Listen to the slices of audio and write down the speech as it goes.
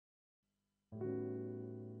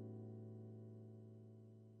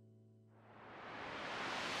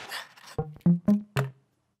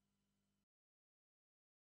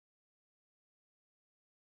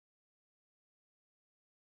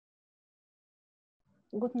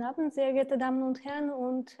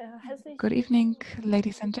Good evening,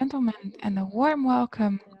 ladies and gentlemen, and a warm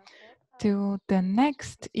welcome to the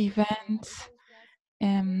next event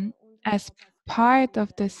as part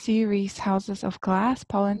of the series Houses of Glass,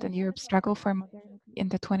 Poland and Europe's Struggle for Modernity in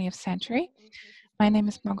the 20th Century. My name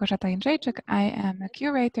is Małgorzata Jędrzejczyk. I am a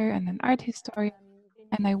curator and an art historian,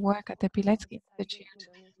 and I work at the Pilecki-Institut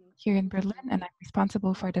here in Berlin, and I'm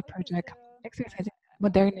responsible for the project Exercising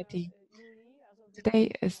Modernity.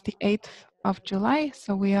 Today is the 8th of July,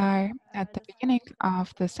 so we are at the beginning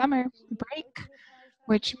of the summer break,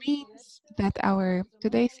 which means that our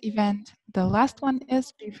today's event, the last one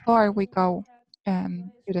is before we go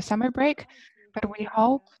to the summer break, but we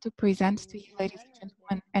hope to present to you, ladies and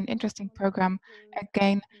gentlemen, an interesting program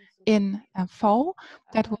again in fall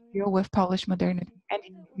that will deal with Polish modernity and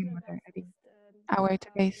European modernity. Our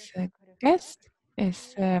today's guest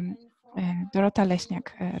is Dorota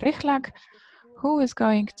Leśniak-Rychlak, who is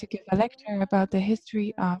going to give a lecture about the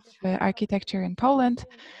history of architecture in Poland.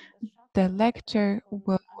 The lecture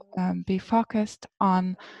will be focused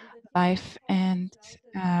on life and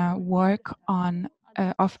work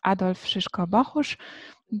of Adolf Szyszko-Bohusz.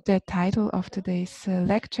 The title of today's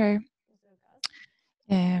lecture,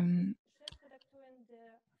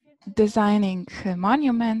 Designing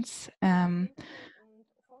Monuments.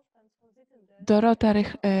 Dorota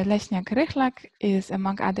Leśniak-Rychlak is,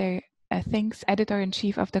 among other things,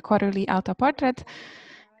 editor-in-chief of the quarterly Autoportrait.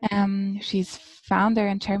 She's founder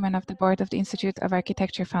and chairman of the board of the Institute of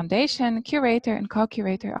Architecture Foundation, curator and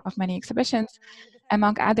co-curator of many exhibitions,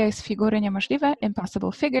 among others, Figury Niemożliwe,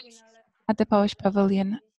 Impossible Figures, at the Polish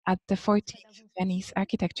Pavilion at the 14th Venice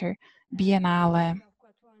Architecture Biennale.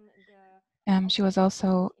 She was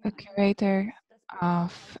also a curator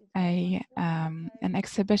of an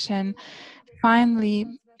exhibition,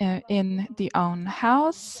 finally in the own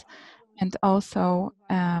house, and also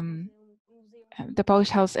the Polish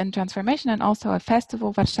House in Transformation, and also a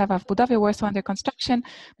festival, Warszawa w Budowie, Warsaw Under Construction,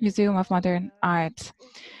 Museum of Modern Art.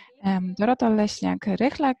 Dorota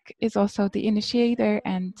Leśniak-Rychlak is also the initiator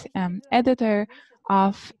and editor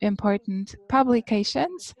of important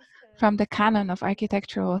publications from the canon of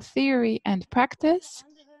architectural theory and practice.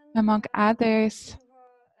 Among others,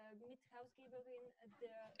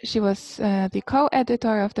 she was the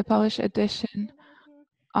co-editor of the Polish edition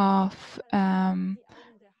of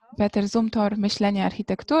Peter Zumthor, Myślenie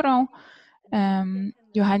architekturą,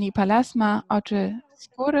 Juhani Palasma, Oczy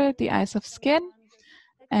skóry, The Eyes of Skin,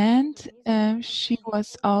 and she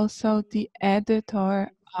was also the editor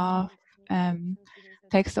of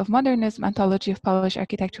Text of Modernism, Anthology of Polish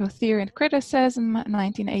Architectural Theory and Criticism,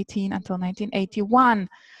 1918 until 1981,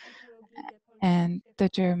 and the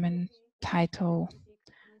German title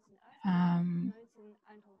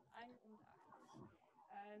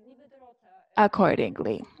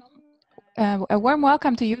accordingly. A warm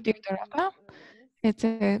welcome to you, dear Dorota. It's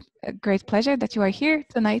a great pleasure that you are here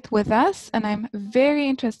tonight with us, and I'm very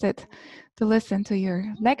interested to listen to your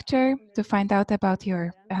lecture, to find out about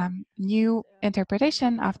your new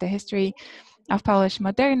interpretation of the history of Polish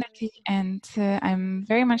modernity, and I'm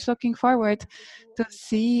very much looking forward to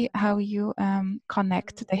see how you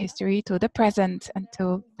connect the history to the present and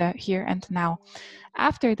to the here and now.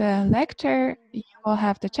 After the lecture, you will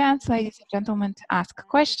have the chance, ladies and gentlemen, to ask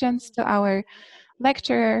questions to our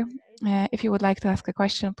lecturer. If you would like to ask a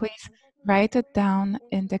question, please write it down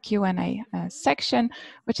in the Q&A section,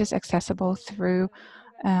 which is accessible through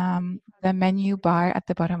the menu bar at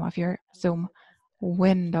the bottom of your Zoom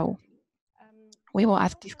window. We will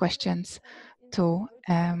ask these questions to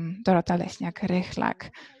Dorota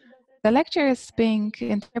Leśniak-Rychlak. The lecture is being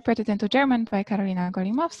interpreted into German by Karolina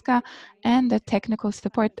Golimowska, and the technical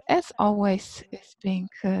support, as always, is being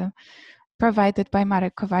provided by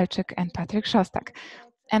Marek Kowalczyk and Patryk Szostak.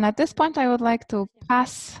 And at this point, I would like to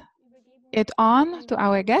pass it on to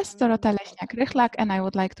our guest, Dorota Leśniak-Rychlak, and I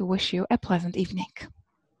would like to wish you a pleasant evening.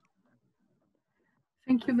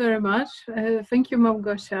 Thank you very much. Thank you,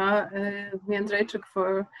 Małgosia Jędrzejczyk,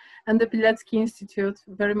 and the Pilecki-Institut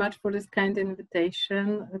very much for this kind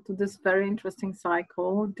invitation to this very interesting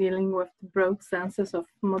cycle dealing with the broad senses of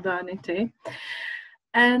modernity.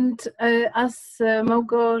 And as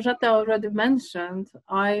Małgorzata already mentioned,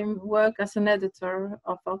 I work as an editor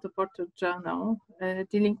of Autoportrait Journal,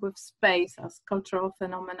 dealing with space as cultural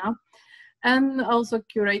phenomena, and also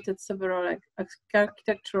curated several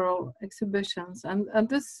architectural exhibitions. And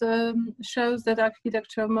this shows that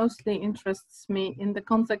architecture mostly interests me in the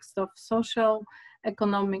context of social,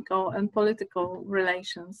 economical, and political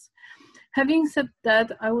relations. Having said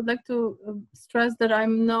that, I would like to stress that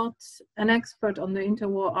I'm not an expert on the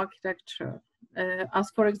interwar architecture. as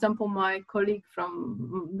for example my colleague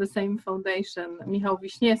from the same foundation, Michał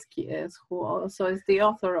Wiśniewski, is, who also is the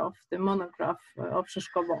author of the monograph of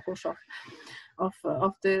Szyszko-Bohusz,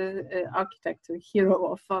 of the architect,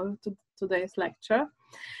 hero of today's lecture.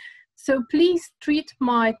 So please treat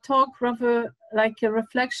my talk rather like a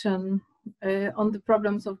reflection on the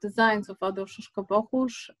problems of designs of Adolf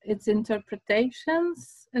Szyszko-Bohusz, its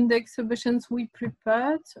interpretations in the exhibitions we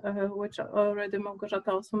prepared, which already Małgorzata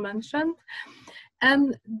also mentioned,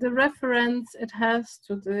 and the reference it has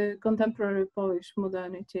to the contemporary Polish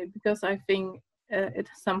modernity, because I think it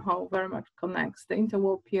somehow very much connects the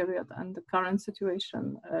interwar period and the current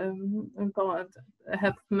situation in Poland,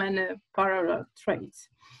 have many parallel traits.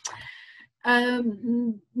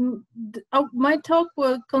 My talk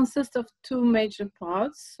will consist of two major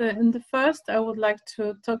parts. In the first, I would like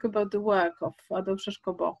to talk about the work of Adolf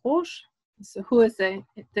Szyszko-Bohusz, who is the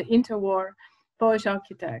interwar Polish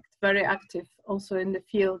architect, very active also in the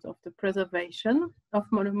field of the preservation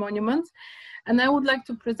of monuments. And I would like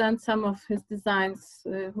to present some of his designs,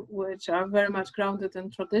 which are very much grounded in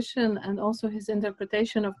tradition, and also his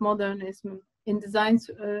interpretation of modernism in designs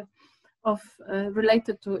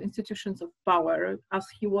related to institutions of power, as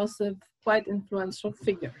he was a quite influential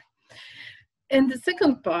figure. In the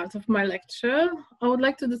second part of my lecture, I would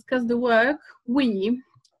like to discuss the work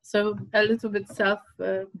so a little bit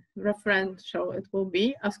self-referential it will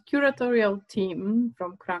be, as curatorial team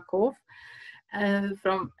from Kraków,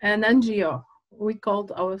 from an NGO. We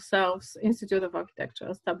called ourselves Institute of Architecture,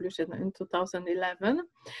 established in 2011.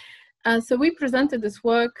 So we presented this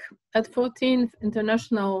work at 14th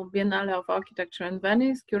International Biennale of Architecture in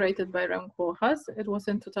Venice, curated by Rem Koolhaas. It was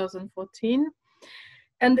in 2014.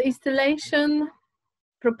 And the installation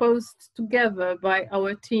proposed together by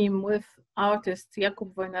our team with artist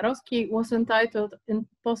Jakub Wojnarowski was entitled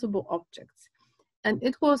Impossible Objects. And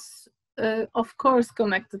it was, of course,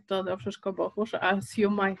 connected to Adolf Szyszko-Bohusz, as you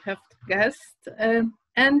might have guessed, and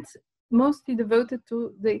mostly devoted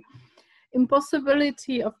to the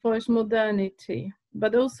impossibility of Polish modernity,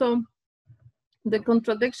 but also the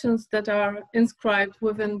contradictions that are inscribed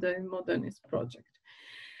within the modernist project.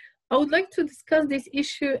 I would like to discuss this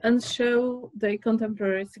issue and show the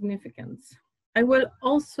contemporary significance. I will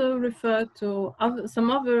also refer to some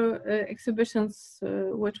other exhibitions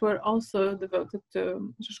which were also devoted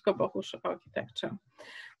to Szyszko-Bohusz architecture.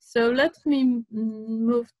 So let me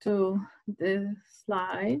move to the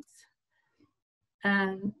slides.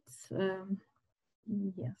 And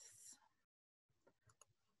yes,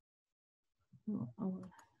 I will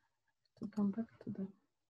have to come back to the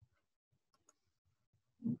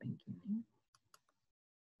beginning.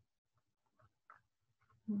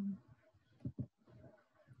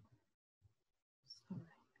 Sorry.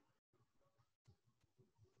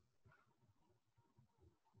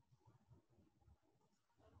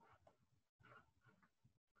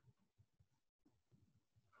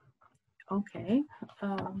 Okay.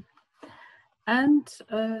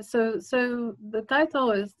 So the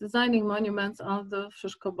title is Designing Monuments Adolf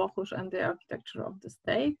Szyszko-Bohusz and the Architecture of the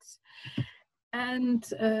State. And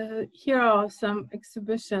here are some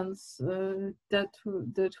exhibitions that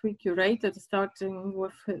we curated, starting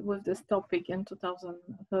with this topic in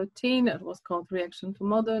 2013. It was called Reaction to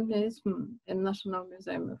Modernism in National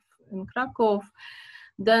Museum in Kraków.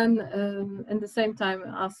 Then, in the same time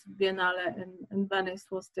as Biennale in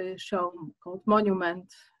Venice, was the show called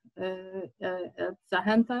Monument at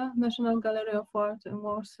Zachęta National Gallery of Art in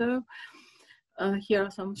Warsaw. Here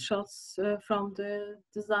are some shots from the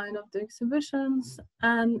design of the exhibitions,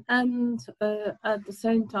 and at the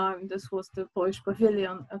same time, this was the Polish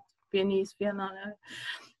Pavilion at Viennese Biennale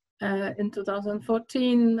in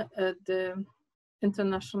 2014. The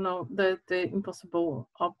Impossible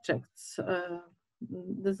Objects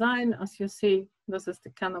design. As you see, this is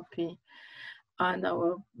the canopy, and I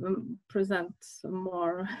will present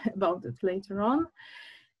more about it later on.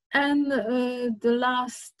 And the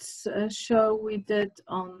last show we did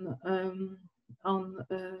on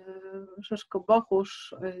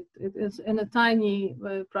Szyszko-Bohusz, it is in a tiny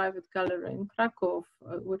private gallery in Kraków,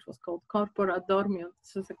 which was called Corpora Dormiunt.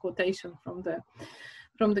 This is a quotation from the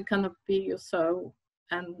canopy you saw.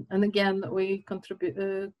 And again, we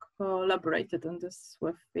collaborated on this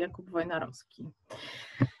with Jakub Wojnarowski.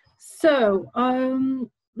 So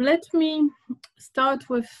let me start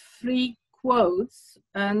with 3 quotes,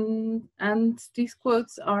 and these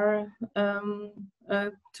quotes are 2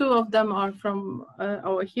 of them are from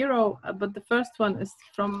our hero, but the first one is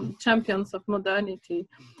from Champions of Modernity.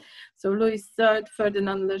 So Louis III,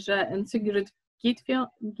 Ferdinand Leger, and Sigrid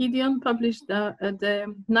Gideon published the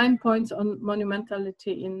 9 points on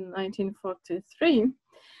monumentality in 1943.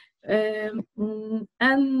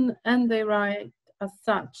 And they write as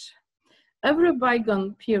such: every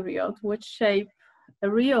bygone period which shaped a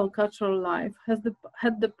real cultural life had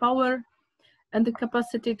the power and the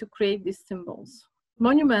capacity to create these symbols.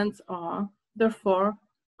 Monuments are, therefore,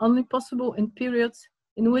 only possible in periods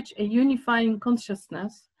in which a unifying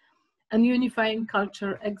consciousness and unifying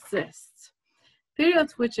culture exists.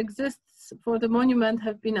 Periods which exist for the monument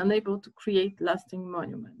have been unable to create lasting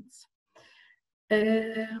monuments.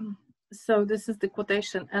 So this is the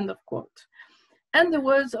quotation, end of quote. And the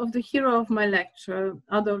words of the hero of my lecture,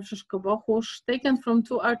 Adolf Szyszko-Bohusz, taken from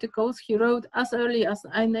two articles he wrote as early as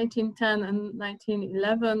 1910 and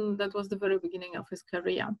 1911. That was the very beginning of his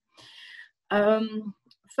career.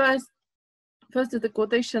 First is the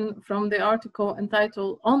quotation from the article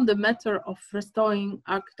entitled "On the Matter of Restoring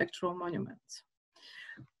Architectural Monuments."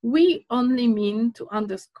 We only mean to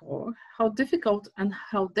underscore how difficult and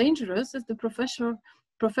how dangerous is the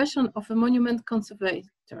profession of a monument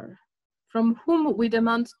conservator, from whom we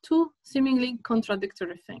demand two seemingly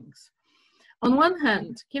contradictory things. On one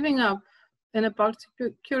hand, giving up in a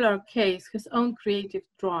particular case his own creative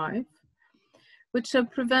drive, which shall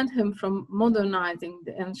prevent him from modernizing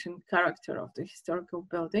the ancient character of the historical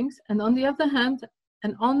buildings, and on the other hand,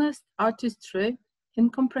 an honest artistry in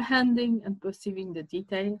comprehending and perceiving the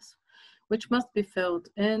details, which must be filled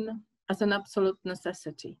in as an absolute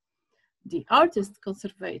necessity. The artist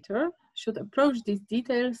conservator should approach these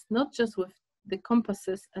details not just with the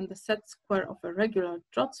compasses and the set square of a regular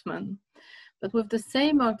draughtsman, but with the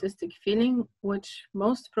same artistic feeling which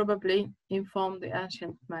most probably informed the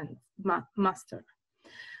ancient master.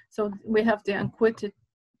 So we have the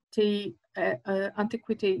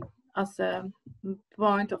antiquity as a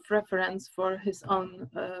point of reference for his own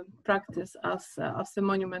practice as a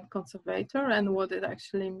monument conservator and what it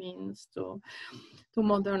actually means to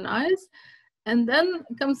modernize. And then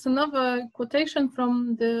comes another quotation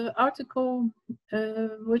from the article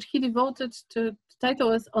which he devoted to, the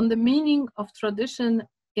title is "On the Meaning of Tradition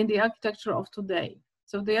in the Architecture of Today."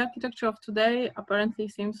 So the architecture of today apparently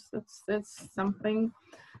seems that's some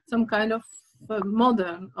kind of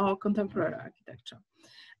modern or contemporary architecture.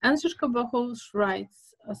 And Szyszko-Bohusz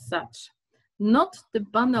writes as such: not the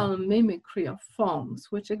banal mimicry of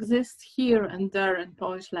forms which exist here and there in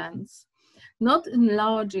Polish lands, not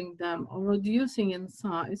enlarging them or reducing in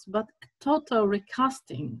size, but a total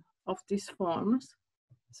recasting of these forms.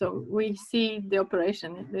 So we see the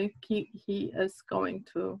operation he is going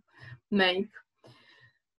to make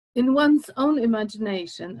in one's own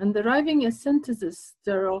imagination, and deriving a synthesis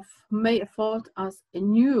thereof may afford us a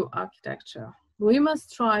new architecture. We must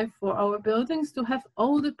strive for our buildings to have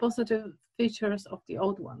all the positive features of the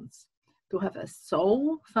old ones, to have a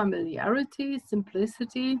soul, familiarity,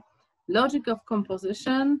 simplicity, logic of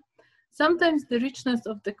composition, sometimes the richness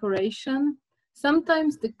of decoration,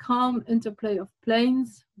 sometimes the calm interplay of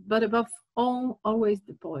planes, but above all, always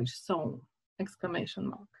the Polish soul, exclamation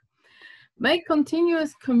mark. May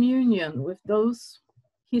continuous communion with those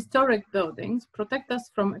historic buildings protect us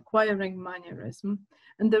from acquiring mannerism,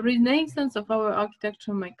 and the renaissance of our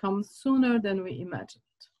architecture may come sooner than we imagined.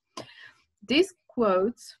 These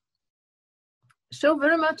quotes show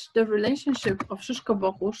very much the relationship of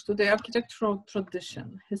Szyszko-Bohusz to the architectural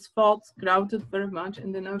tradition. His thoughts grounded very much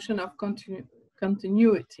in the notion of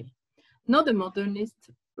continuity, not a modernist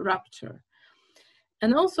rupture,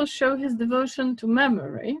 and also show his devotion to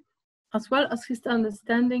memory, as well as his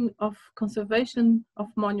understanding of conservation of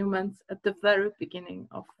monuments at the very beginning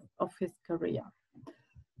of his career.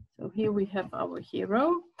 So here we have our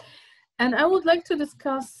hero. And I would like to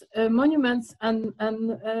discuss monuments and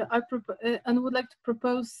would like to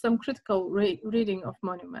propose some critical reading of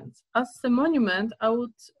monuments. As a monument, I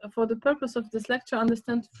would, for the purpose of this lecture,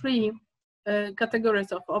 understand three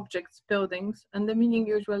categories of objects, buildings, and the meaning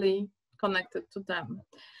usually connected to them.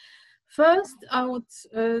 First, I would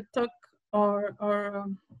talk or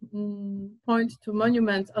point to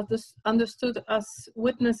monuments as understood as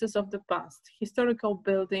witnesses of the past, historical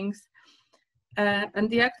buildings, and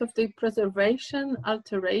the act of their preservation,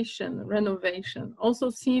 alteration, renovation, also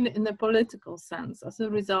seen in a political sense as a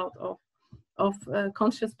result of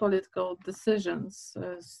conscious political decisions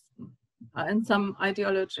and some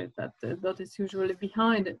ideology that is usually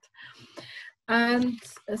behind it. And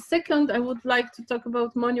second, I would like to talk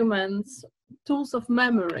about monuments, tools of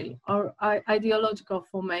memory or ideological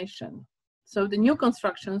formation. So the new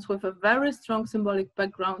constructions with a very strong symbolic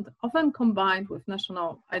background, often combined with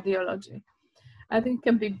national ideology. I think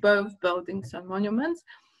can be both buildings and monuments.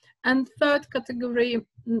 And third category,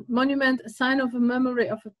 monument, a sign of a memory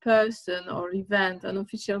of a person or event, an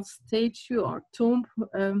official statue or tomb,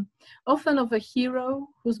 often of a hero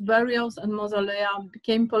whose burials and mausolea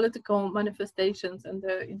became political manifestations in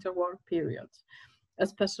the interwar period,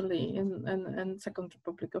 especially in Second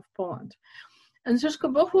Republic of Poland. And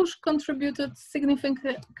Szyszko-Bohusz contributed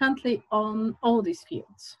significantly on all these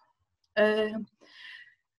fields.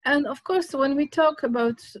 And of course, when we talk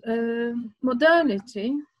about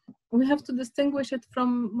modernity, we have to distinguish it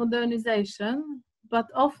from modernization, but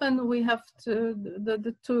often we have to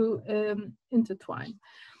the two intertwine.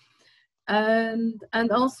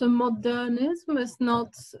 And also modernism is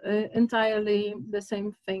not entirely the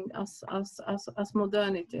same thing as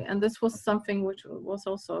modernity. And this was something which was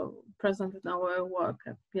also present in our work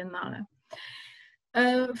at Biennale.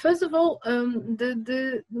 First of all,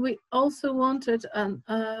 we also wanted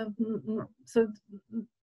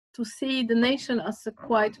to see the nation as a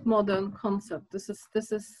quite modern concept. This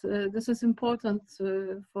is important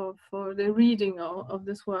for the reading of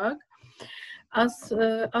this work, as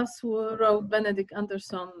wrote Benedict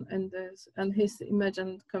Anderson and his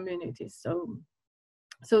imagined communities.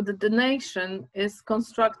 So that the nation is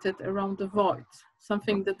constructed around the void,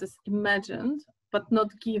 something that is imagined but not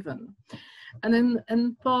given. And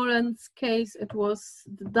in Poland's case, it was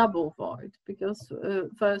the double void, because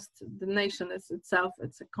first, the nation is itself,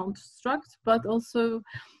 it's a construct, but also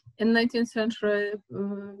in 19th century,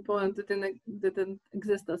 Poland didn't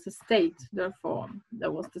exist as a state, therefore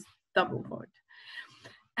there was this double void.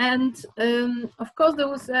 And of course, there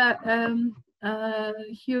was a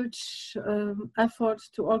huge effort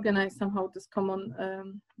to organize somehow this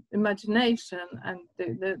common imagination, and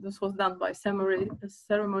this was done by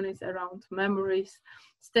ceremonies around memories,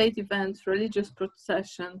 state events, religious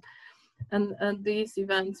procession, and these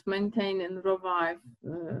events maintain and revive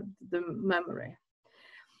the memory.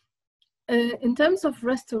 In terms of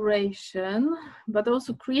restoration, but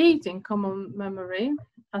also creating common memory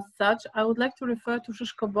as such, I would like to refer to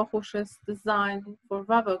Szyszko-Bohusz's design for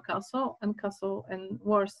Wawel Castle and Castle in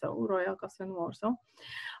Warsaw, Royal Castle in Warsaw.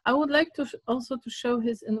 I would like to also to show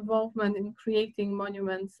his involvement in creating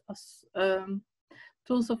monuments as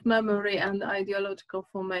tools of memory and ideological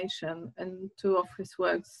formation in two of his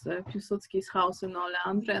works, Piłsudski's house in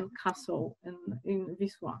Oleandry and Castle in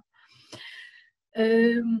Wisła.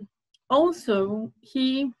 Also,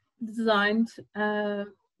 he designed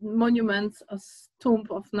monuments as tomb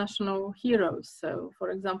of national heroes. So, for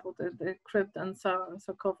example, the crypt and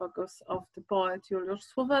sarcophagus of the poet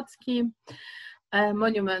Juliusz Słowacki,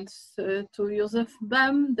 monuments to Józef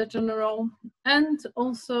Bem, the general, and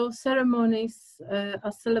also ceremonies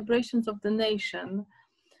as celebrations of the nation,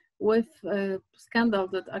 with a scandal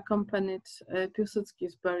that accompanied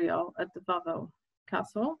Piłsudski's burial at the Wawel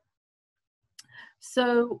Castle.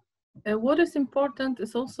 So, what is important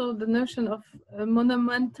is also the notion of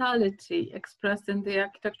monumentality expressed in the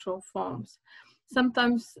architectural forms.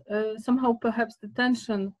 Sometimes, somehow perhaps the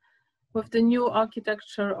tension with the new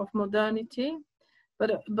architecture of modernity,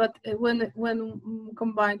 but when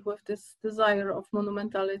combined with this desire of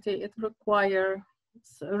monumentality, it requires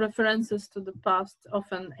references to the past,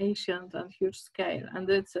 often ancient and huge scale, and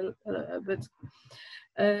it's a bit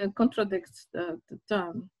contradicts the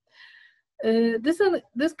term.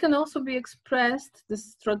 This can also be expressed,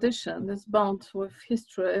 this tradition, this bond with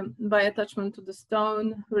history, by attachment to the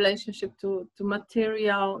stone, relationship to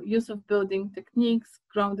material, use of building techniques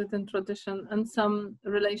grounded in tradition, and some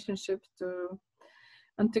relationship to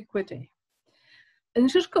antiquity. In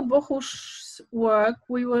Szyszko-Bohusz's work,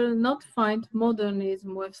 we will not find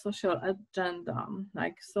modernism with social agenda,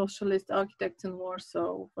 like socialist architects in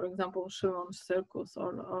Warsaw, for example, Szymon Cyrkus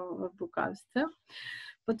or Brukalscy,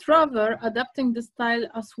 but rather adapting the style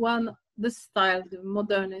as the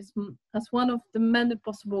modernism, as one of the many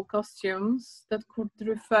possible costumes that could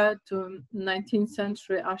refer to 19th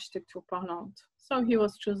century architecture parlante. So he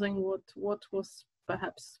was choosing what was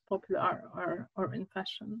perhaps popular or in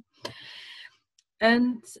fashion.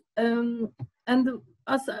 And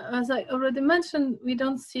as I already mentioned, we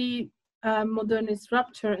don't see a modernist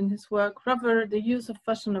rupture in his work, rather the use of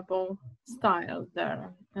fashionable style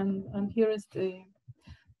there. And here is the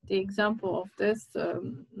example of this,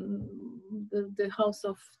 the House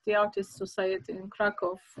of the Artists Society in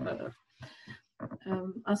Krakow.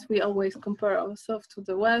 As we always compare ourselves to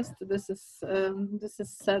the West, this is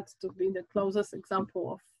said to be the closest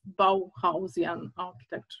example of Bauhausian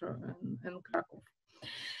architecture in Krakow.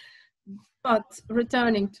 But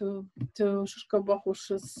returning to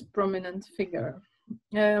Szyszko-Bohusz's prominent figure,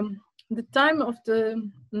 the time of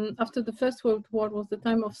after the First World War was the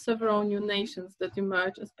time of several new nations that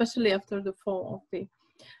emerged, especially after the fall of the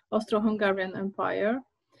Austro-Hungarian Empire.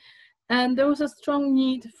 And there was a strong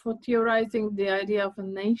need for theorizing the idea of a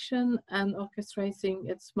nation and orchestrating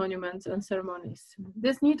its monuments and ceremonies.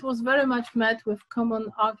 This need was very much met with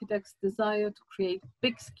common architects' desire to create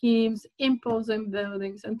big schemes, imposing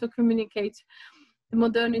buildings, and to communicate the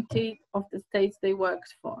modernity of the states they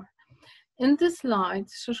worked for. In this light,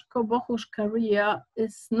 Szyszko-Bohusz's career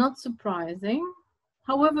is not surprising,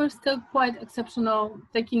 however, still quite exceptional,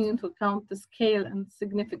 taking into account the scale and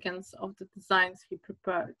significance of the designs he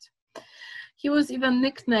prepared. He was even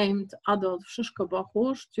nicknamed Adolf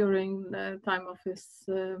Szyszko-Bohusz during the time of his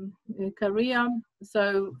career.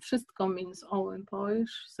 So wszystko means all in Polish,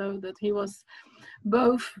 so that he was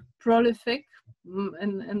both prolific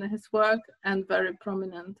in his work and very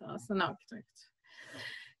prominent as an architect.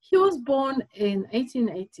 He was born in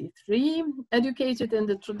 1883, educated in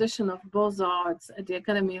the tradition of Beaux-Arts at the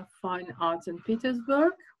Academy of Fine Arts in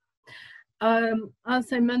Petersburg.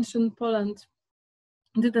 As I mentioned, Poland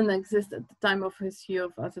didn't exist at the time of his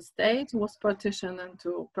youth as a state. It was partitioned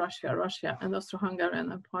into Prussia, Russia, and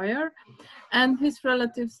Austro-Hungarian Empire, and his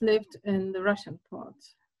relatives lived in the Russian part.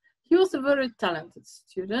 He was a very talented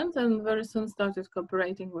student and very soon started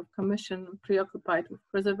cooperating with Commission preoccupied with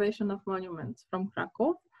preservation of monuments from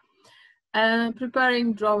Krakow, and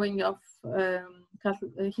preparing drawing of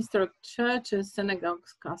historic churches,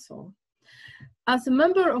 synagogues, castle. As a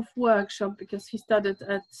member of workshop, because he studied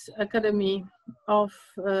at Academy of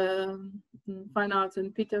Fine Arts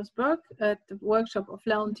in Petersburg, at the workshop of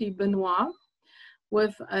Leontie Benoit,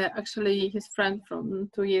 with actually his friend from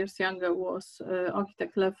 2 years younger was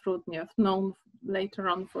architect Lev Rudnev, known later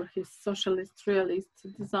on for his socialist realist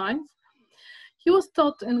designs. He was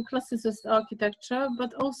taught in classicist architecture,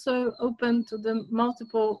 but also open to the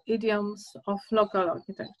multiple idioms of local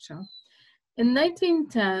architecture. In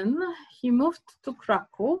 1910, he moved to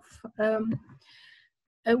Krakow,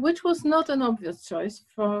 which was not an obvious choice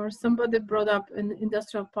for somebody brought up in the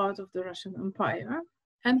industrial part of the Russian Empire.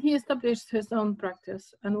 And he established his own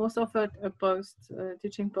practice and was offered a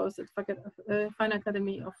teaching post at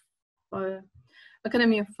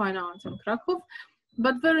Academy of Fine Arts in Krakow.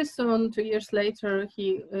 But very soon, 2 years later,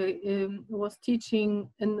 he was teaching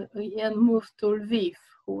and moved to Lviv,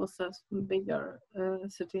 who was a bigger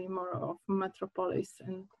city, more of metropolis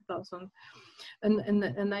in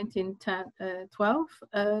 1912,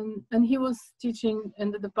 and he was teaching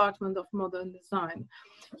in the Department of Modern Design.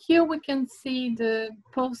 Here we can see the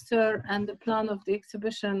poster and the plan of the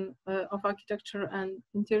exhibition of architecture and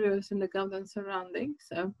interiors in the garden surroundings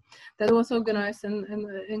that was organized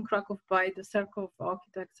in Krakow by the Circle of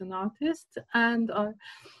Architects and Artists.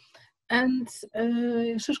 And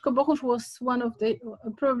Szyszko-Bohusz was one of the,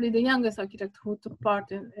 probably the youngest architect who took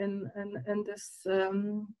part in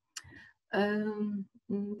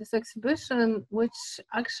this exhibition, which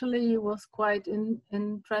actually was quite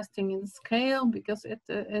interesting in scale, because it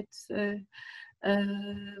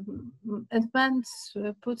meant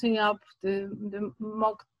putting up the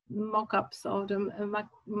mock-ups or the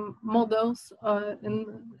models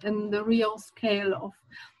in the real scale of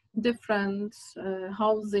different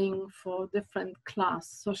housing for different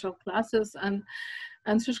social classes, and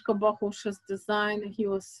Szyszko-Bohusz's design, he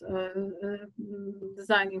was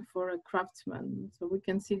designing for a craftsman. So we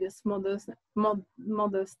can see this modest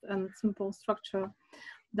and simple structure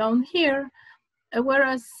down here,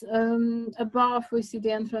 whereas above we see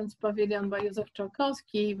the entrance pavilion by Józef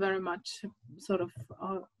Czarkowski, very much sort of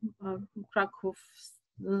Krakow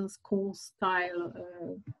school style,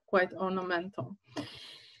 quite ornamental.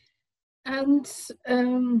 And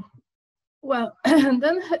well,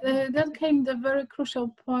 then came the very crucial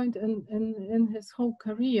point in his whole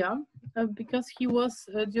career, because he was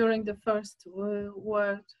during the First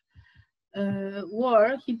World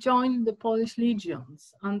War, he joined the Polish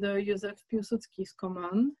legions under Józef Piłsudski's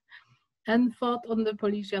command and fought on the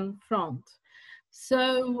Polesian front.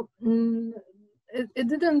 So it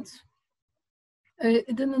didn't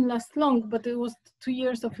last long, but it was 2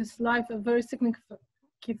 years of his life, a very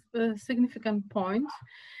significant point.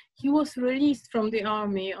 He was released from the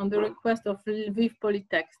army on the request of Lviv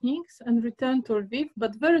Polytechnics and returned to Lviv,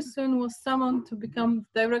 but very soon was summoned to become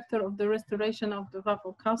director of the restoration of the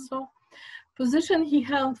Wawel Castle, position he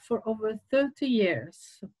held for over 30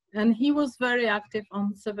 years. And he was very active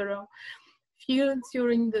on several fields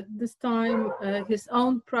during this time, his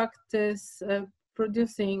own practice,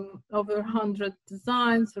 producing over 100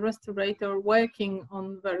 designs, restorator, working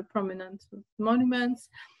on very prominent monuments,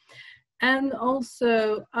 and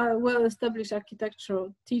also a well-established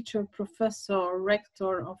architectural teacher, professor,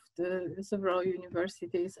 rector of the several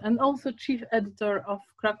universities, and also chief editor of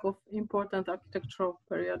Krakow important architectural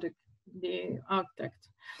periodic the architect.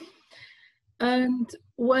 And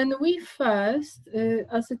when we first,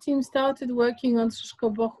 as a team, started working on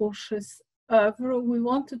Szyszko-Bohusz's oeuvre, we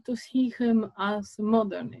wanted to see him as a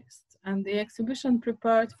modernist. And the exhibition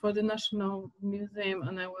prepared for the National Museum,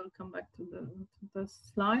 and I will come back to the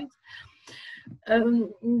slides.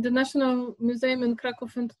 The National Museum in Krakow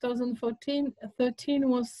in 2013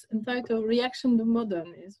 was entitled Reaction to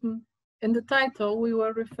Modernism. In the title, we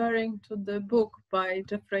were referring to the book by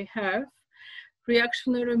Jeffrey Herf,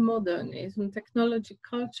 Reactionary Modernism, Technology,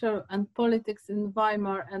 Culture and Politics in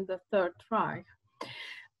Weimar and the Third Reich.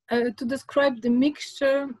 To describe the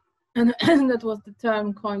mixture, and that was the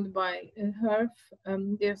term coined by Herf,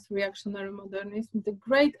 this reactionary modernism, the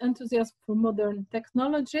great enthusiasm for modern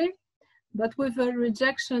technology, but with a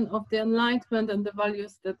rejection of the Enlightenment and the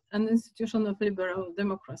values that an institution of liberal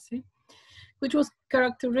democracy, which was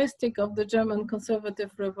characteristic of the German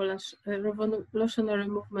conservative revolutionary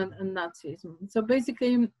movement and Nazism. So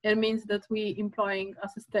basically, it means that we employing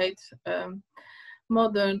as a state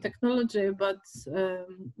modern technology, but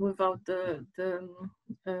without the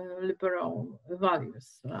liberal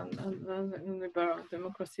values and liberal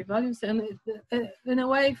democracy values. And in a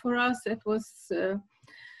way, for us, it was a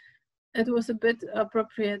bit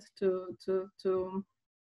appropriate to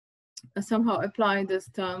somehow apply this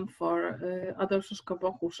term for Adolf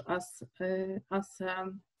Szyszko-Bohusz as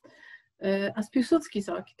Piłsudski's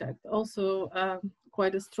architect, also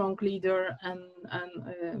quite a strong leader, and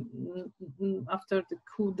after the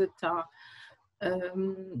coup d'etat,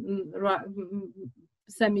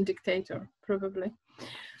 semi-dictator probably.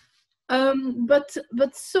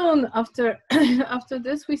 But soon after after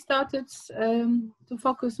this, we started to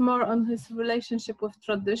focus more on his relationship with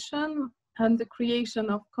tradition and the creation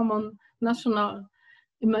of common national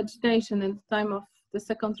imagination in the time of the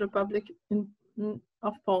Second Republic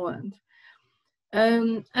of Poland.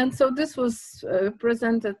 And so this was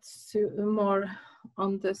presented more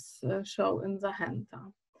on this show in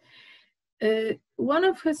Zachęta. One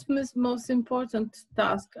of his most important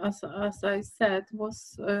tasks, as I said,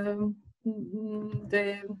 was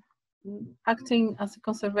the acting as a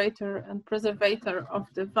conservator and preservator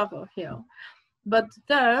of the Wawel Hill. But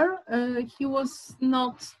there, he was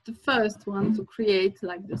not the first one to create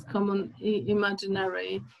like this common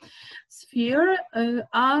imaginary sphere.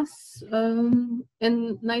 As in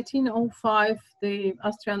 1905, the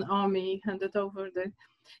Austrian army handed over the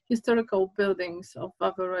historical buildings of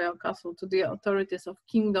Wawel Royal Castle to the authorities of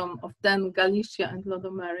Kingdom of then Galicia and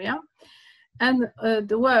Lodomeria. And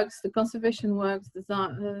the works, the conservation works,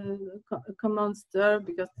 commenced there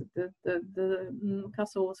because the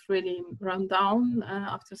castle was really run down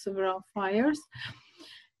after several fires.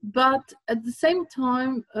 But at the same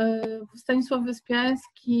time, Stanisław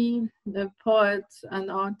Wyspiański, the poet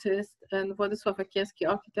and artist, and Władysław Jakiewski,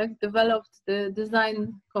 architect, developed the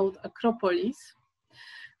design called Acropolis,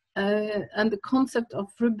 and the concept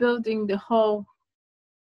of rebuilding the whole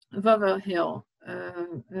Wawel Hill.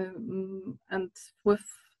 And with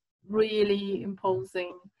really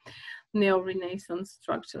imposing neo-Renaissance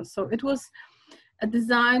structures. So it was a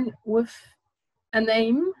design with an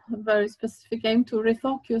aim, a very specific aim, to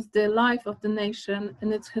refocus the life of the nation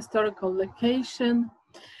in its historical location.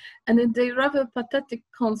 And in the rather pathetic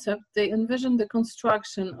concept, they envisioned the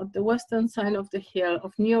construction of the western side of the hill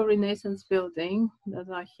of neo-Renaissance building that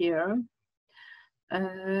are here,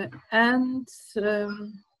 and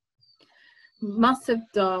massive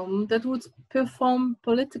dome that would perform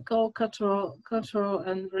political, cultural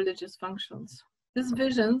and religious functions. These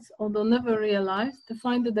visions, although never realized,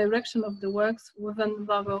 defined the direction of the works within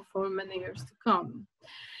Wawel for many years to come.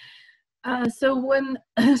 So when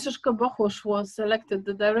Szyszko-Bohusz was elected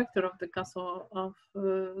the director of the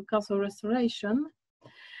castle restoration,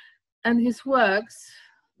 and his works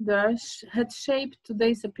there had shaped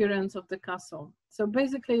today's appearance of the castle. So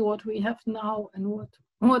basically what we have now and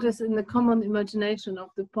what is in the common imagination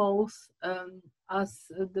of the Poles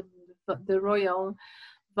as the royal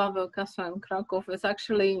Wawel Castle in Krakow is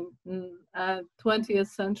actually a 20th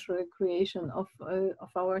century creation of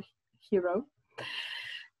our hero.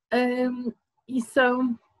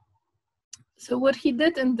 So what he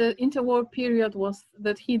did in the interwar period was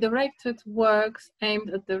that he directed works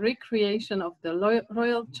aimed at the recreation of the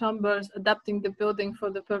royal chambers, adapting the building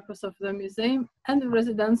for the purpose of the museum and the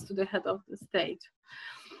residence to the head of the state.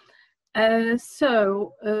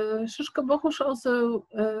 Szyszko-Bohusz also,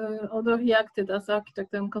 although he acted as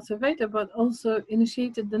architect and conservator, but also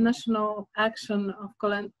initiated the national action of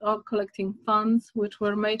collecting funds, which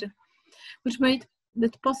made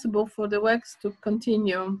it possible for the works to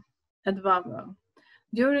continue at Wawel.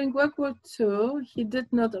 During World War II, he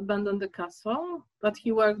did not abandon the castle, but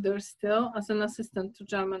he worked there still as an assistant to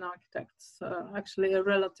German architects, actually a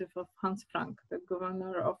relative of Hans Frank, the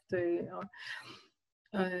governor of the,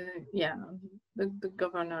 the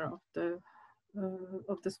governor of the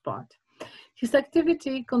spot. His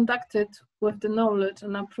activity, conducted with the knowledge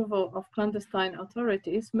and approval of clandestine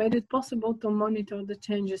authorities, made it possible to monitor the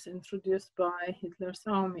changes introduced by Hitler's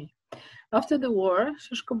army. After the war,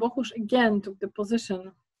 Szyszko-Bohusz again took the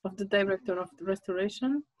position of the director of the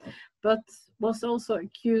restoration, but was also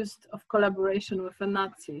accused of collaboration with the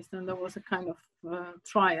Nazis, and there was a kind of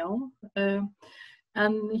trial.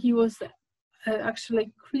 And he was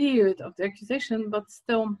actually cleared of the accusation, but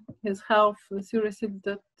still his health seriously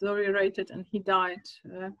deteriorated and he died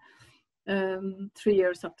 3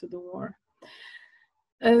 years after the war.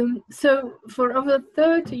 So for over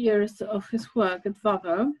 30 years of his work at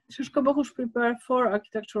Wawel, Szyszko-Bohusz prepared 4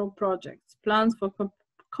 architectural projects, plans for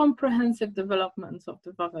comprehensive developments of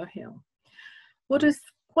the Wawel Hill. What is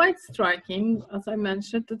quite striking, as I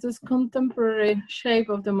mentioned, that this contemporary shape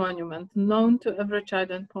of the monument, known to every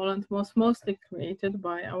child in Poland, was mostly created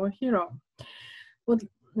by our hero. But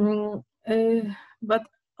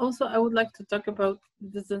also I would like to talk about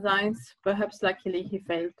the designs, perhaps luckily he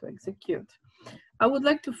failed to execute. I would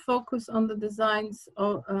like to focus on the designs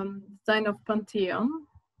of, design of Pantheon,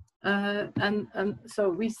 and so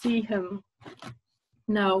we see him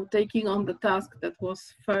now taking on the task that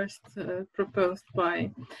was first proposed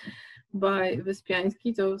by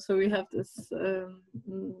Wyspiański. So we have this,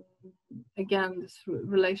 again, this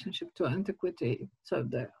relationship to antiquity. So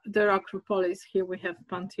the Acropolis, here we have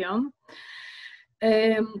Pantheon.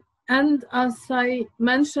 And as I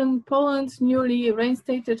mentioned, Poland's newly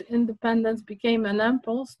reinstated independence became an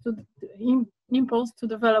impulse to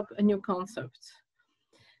develop a new concept.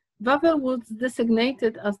 Wawel was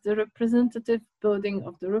designated as the representative building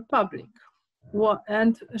of the Republic.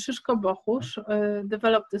 And Szyszko-Bohusz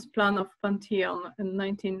developed this plan of Pantheon in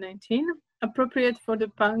 1919, appropriate for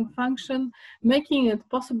the function, making it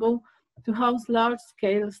possible to house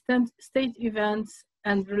large-scale state events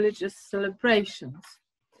and religious celebrations.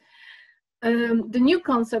 The new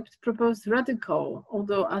concept proposed radical,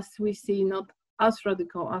 although as we see, not as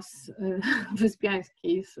radical as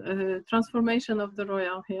Wyspiański's transformation of the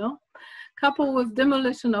Royal Hill, coupled with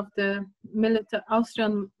demolition of the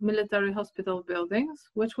Austrian military hospital buildings,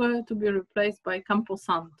 which were to be replaced by Campo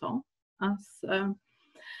Santo, as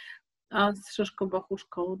Szyszko-Bohusz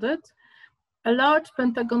called it. A large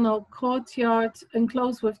pentagonal courtyard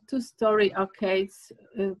enclosed with 2-story arcades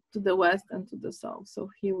to the west and to the south. So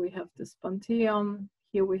here we have this Pantheon,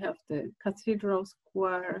 here we have the Cathedral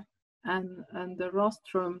Square, and the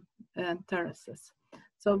rostrum and terraces.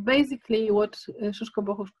 So basically what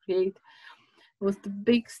Szyszko-Bohusz created was the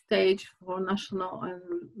big stage for national and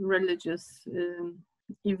religious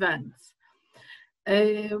events.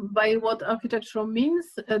 By what architectural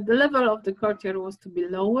means, the level of the courtyard was to be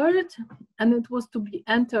lowered and it was to be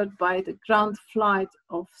entered by the grand flight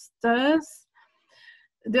of stairs.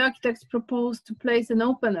 The architects proposed to place an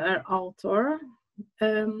open-air altar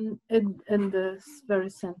in the very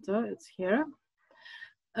center, it's here,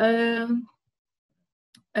 at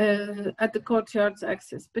the courtyard's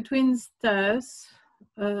axis. Between stairs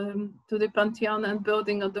to the Pantheon and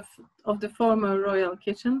building of the former royal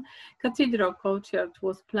kitchen, cathedral courtyard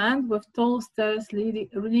was planned with tall stairs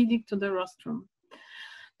leading to the rostrum.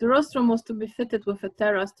 The rostrum was to be fitted with a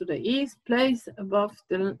terrace to the east, placed above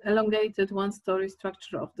the elongated 1-story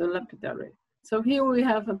structure of the lapidary. So here we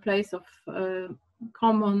have a place of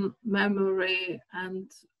common memory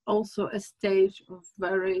and also a stage of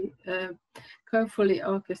very carefully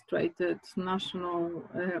orchestrated national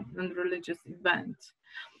and religious events.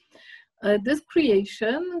 This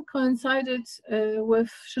creation coincided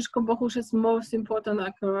with Szyszko-Bohusz's most important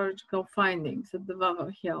archaeological findings at the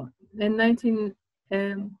Wawel Hill. In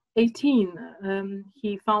 1918,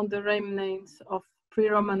 he found the remains of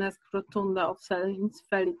pre-Romanesque rotunda of Saints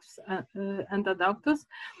Felix and Adauctus,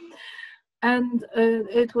 and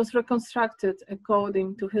it was reconstructed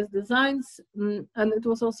according to his designs, and it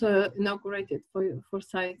was also inaugurated for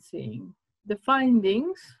sightseeing. The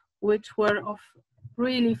findings, which were of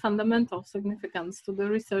really fundamental significance to the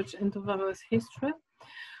research into Wawel's history,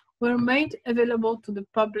 were made available to the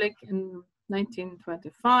public in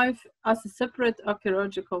 1925 as a separate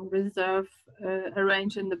archaeological reserve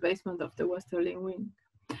arranged in the basement of the westerly wing.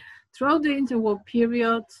 Throughout the interwar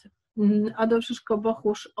period, Adolf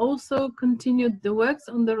Szyszko-Bohusz also continued the works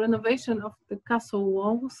on the renovation of the castle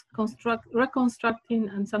walls, reconstructing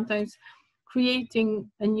and sometimes creating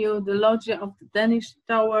anew the loggia of the Danish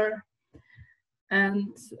Tower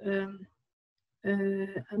and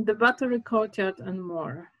and the Battery Courtyard, and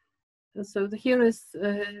more. So here is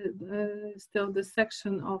still the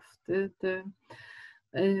section of the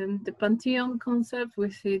Pantheon concept.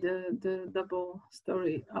 We see the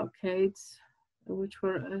double-story arcades, which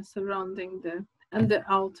were surrounding and the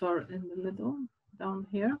altar in the middle, down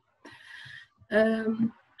here.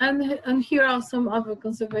 And here are some other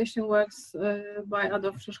conservation works by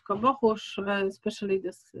Adolf Szyszko-Bohusz, especially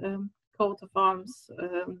this coat of arms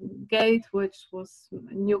gate, which was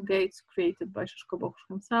new gates created by Szyszko-Bohusz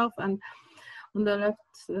himself. And on the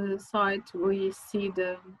left side, we see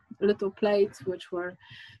the little plates, which were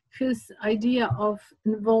his idea of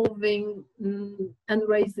involving and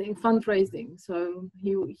fundraising. So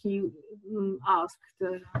he asked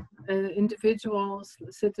individuals,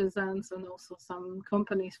 citizens, and also some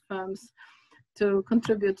companies, firms, to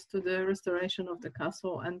contribute to the restoration of the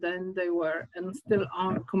castle, and then they were and still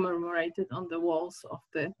are commemorated on the walls of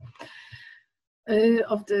the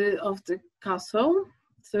castle.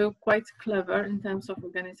 So quite clever in terms of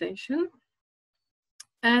organization.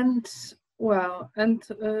 And well, and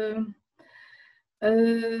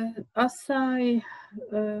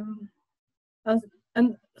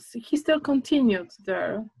he still continued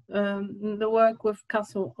there the work with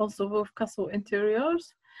castle, also with castle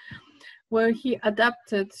interiors, where he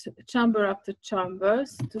adapted chamber after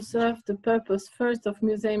chambers to serve the purpose first of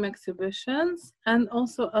museum exhibitions and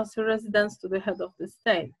also as a residence to the head of the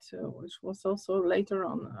state, which was also later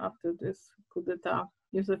on after this coup d'etat,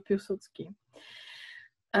 Józef Piłsudski.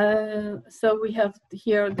 So we have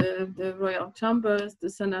here the royal chambers, the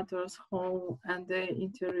senator's hall, and the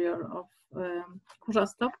interior of Kurza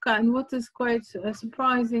Stopka. And what is quite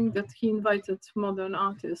surprising, that he invited modern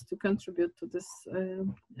artists to contribute to this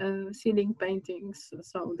ceiling paintings.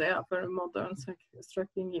 So they are very modern,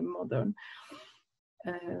 strikingly modern,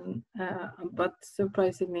 but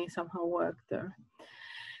surprisingly somehow worked there.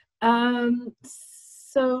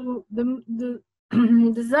 So the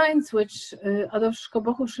designs which Adolf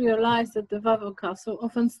Szyszko-Bohusz realized at the Wawel Castle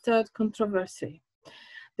often stirred controversy.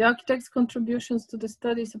 The architect's contributions to the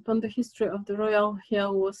studies upon the history of the royal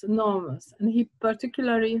hill was enormous, and he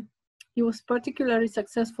was particularly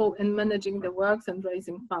successful in managing the works and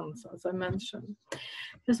raising funds, as I mentioned.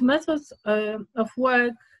 His methods of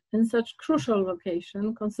work in such crucial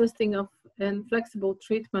location, consisting of inflexible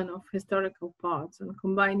treatment of historical parts and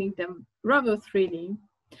combining them rather freely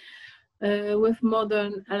with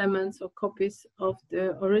modern elements or copies of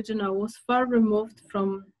the original, was far removed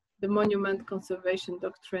from the monument conservation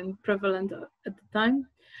doctrine prevalent at the time,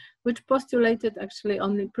 which postulated actually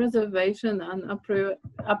only preservation and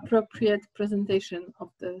appropriate presentation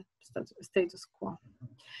of the status quo.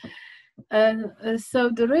 So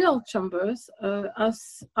the royal chambers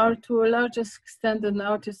are to a large extent an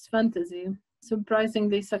artist's fantasy,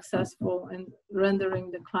 surprisingly successful in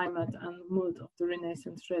rendering the climate and mood of the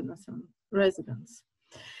Renaissance residence.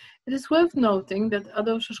 It is worth noting that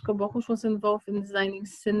Adolf Szyszko-Bohusz was involved in designing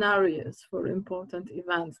scenarios for important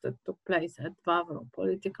events that took place at Wawel: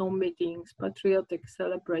 political meetings, patriotic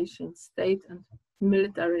celebrations, state and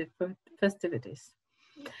military festivities.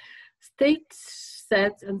 State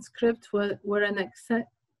sets and scripts were an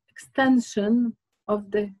extension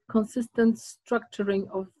of the consistent structuring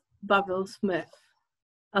of Wawel's myth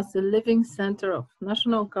as a living center of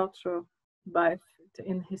national culture, life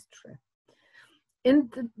in history.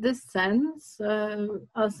 In this sense,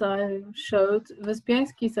 as I showed,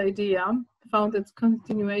 Wyspiański's idea found its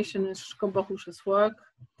continuation in Szyszko-Bohusz's work,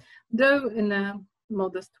 though in a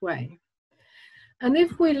modest way. And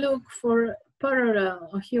if we look for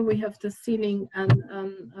parallel, here we have the ceiling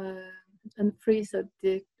and frieze at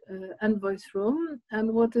the envoy's room.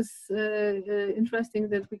 And what is interesting,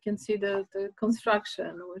 that we can see the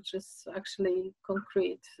construction, which is actually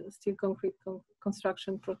concrete, steel concrete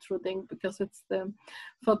construction protruding, because it's the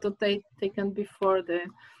photo taken before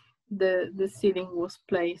the ceiling was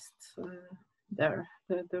placed there,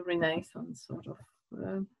 the Renaissance sort of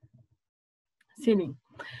ceiling.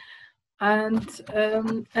 And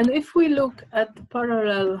if we look at the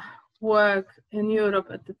parallel work in Europe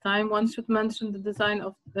at the time, one should mention the design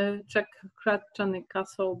of the Czech Hradčany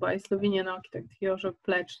castle by Slovenian architect Jožef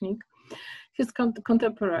Plečnik. His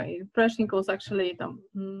contemporary. Plečnik was actually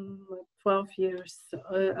 12 years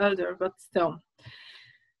elder, but still.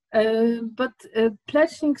 But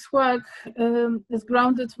Plečnik's work is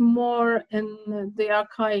grounded more in the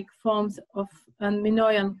archaic forms of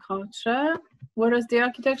Minoan culture, whereas the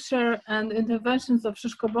architecture and interventions of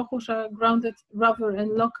Szyszko-Bohusz are grounded rather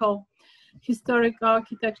in local historic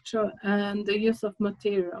architecture and the use of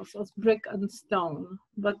materials as brick and stone,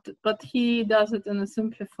 but he does it in a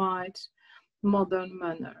simplified, modern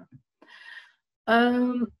manner.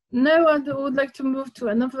 Now I would like to move to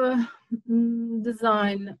another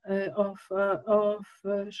design of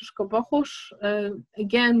Szyszko-Bohusz,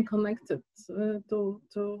 again connected to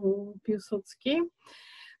Piłsudski.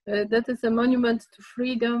 That is a monument to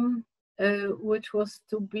freedom, which was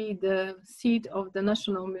to be the seat of the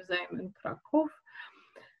National Museum in Kraków.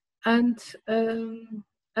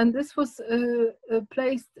 And this was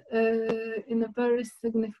placed in a very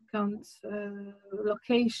significant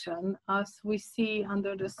location, as we see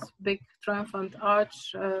under this big triumphant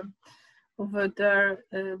arch over there.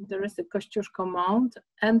 There is a Kościuszko Mount,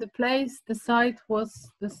 and the site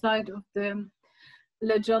was the site of the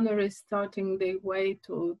legionaries starting their way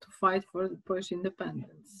to fight for the Polish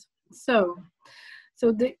independence. So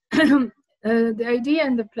the the idea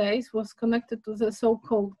in the place was connected to the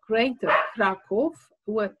so-called Greater Kraków,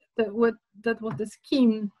 that was the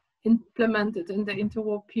scheme implemented in the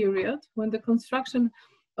interwar period when the construction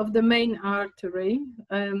of the main artery,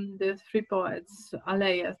 the Three Poets,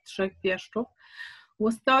 Aleja Trzech Pieszczów,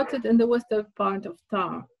 was started in the western part of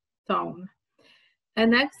town,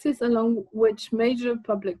 an axis along which major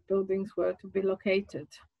public buildings were to be located.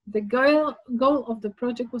 The goal of the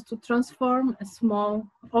project was to transform a small,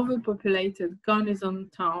 overpopulated garrison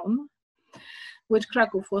town, which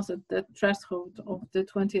Kraków was at the threshold of the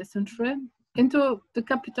 20th century, into the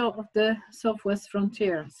capital of the southwest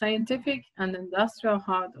frontier, scientific and industrial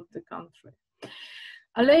heart of the country.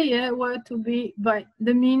 Aleje were to be by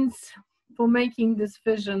the means for making this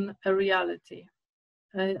vision a reality,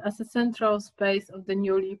 as a central space of the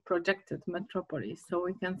newly projected metropolis. So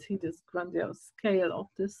we can see this grandiose scale of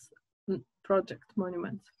this project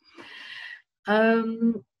monument.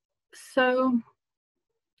 So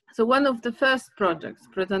one of the first projects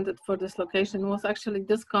presented for this location was actually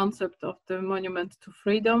this concept of the monument to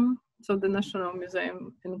freedom, so the National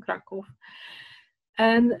Museum in Kraków.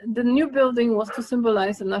 And the new building was to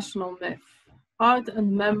symbolize a national myth. Art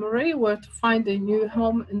and memory were to find a new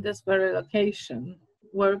home in this very location,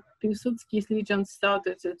 where Piłsudski's legion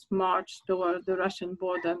started its march toward the Russian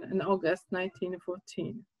border in August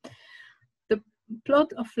 1914. The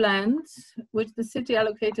plot of land, which the city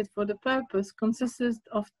allocated for the purpose, consisted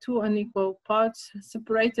of two unequal parts,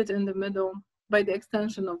 separated in the middle by the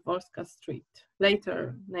extension of Wolska Street,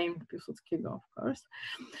 later named Piłsudskiego, of course.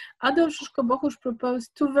 Adolf Szyszko-Bohusz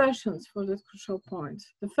proposed two versions for this crucial point.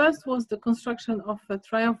 The first was the construction of a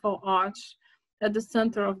triumphal arch at the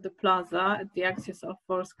center of the plaza, at the axis of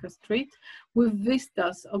Wolska Street, with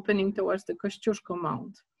vistas opening towards the Kościuszko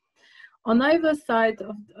Mount. On either side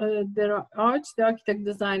of the arch, the architect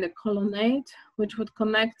designed a colonnade which would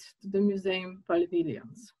connect to the museum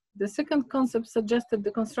pavilions. The second concept suggested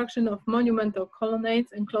the construction of monumental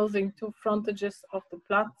colonnades enclosing two frontages of the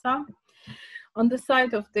plaza, on the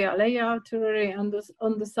side of the Aleja artery and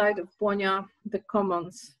on the side of Płonia, the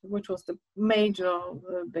Commons, which was the major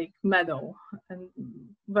big meadow and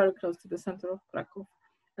very close to the center of Kraków,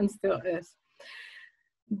 and still is.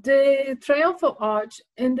 The triumphal arch,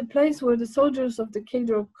 in the place where the soldiers of the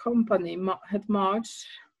Cathedral Company had marched,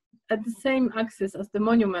 at the same axis as the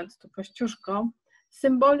monument to Kościuszko,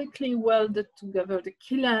 symbolically welded together the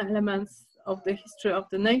key elements of the history of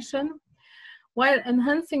the nation, while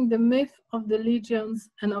enhancing the myth of the legions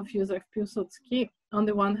and of Józef Piłsudski on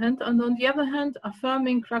the one hand, and on the other hand,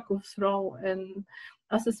 affirming Krakow's role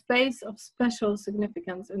as a space of special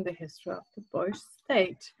significance in the history of the Polish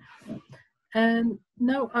state. And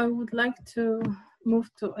now I would like to move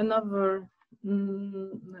to another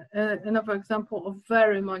example of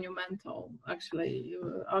very monumental, actually,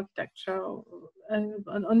 architecture, and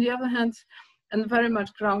on the other hand, and very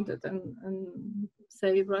much grounded in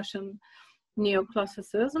say, Russian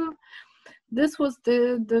neoclassicism. This was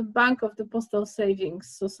the Bank of the Postal Savings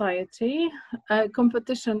Society, a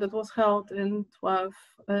competition that was held in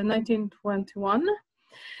 1921.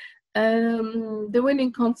 The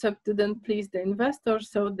winning concept didn't please the investors,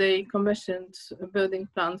 so they commissioned a building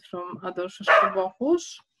plan from Adolf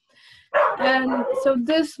Szyszko-Bohusz. And so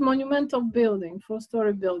this monumental building,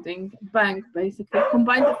 four-story building, bank basically,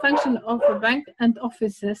 combined the function of a bank and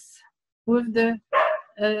offices with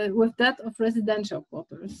that of residential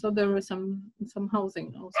quarters. So there was some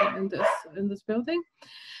housing also in this building.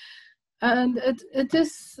 And it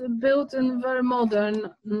is built in very modern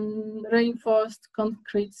reinforced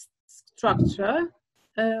concrete structure.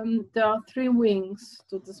 There are three wings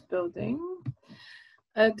to this building.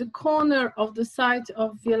 The corner of the site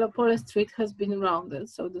of Wielopole Street has been rounded.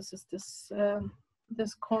 So this is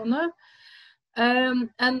this corner.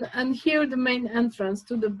 And here the main entrance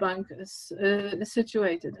to the bank is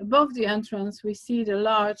situated. Above the entrance, we see the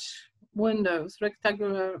large windows,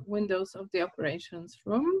 rectangular windows of the operations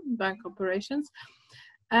room, bank operations,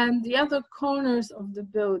 and the other corners of the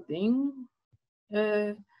building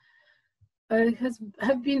have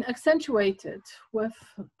been accentuated with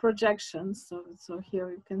projections. So here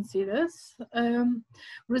you can see this,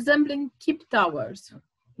 resembling keep towers,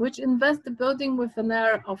 which invest the building with an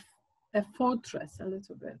air of a fortress a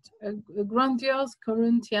little bit, a grandiose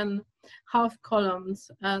Corinthian half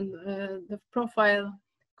columns and the profile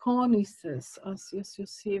cornices, as you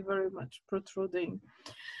see, very much protruding.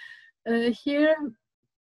 Here,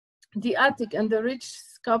 the attic and the rich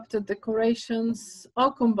sculpted decorations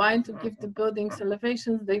all combine to give the building's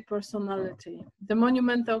elevations their personality. The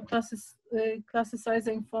monumental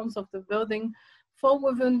classicizing forms of the building fall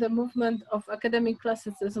within the movement of academic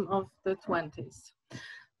classicism of the 20s.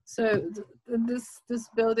 So this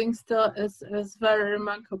building still is very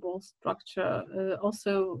remarkable structure,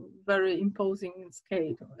 also very imposing in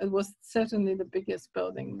scale. It was certainly the biggest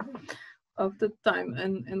building of the time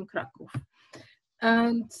in Kraków.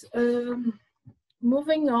 And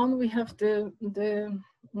moving on, we have the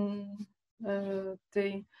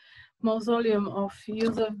mausoleum of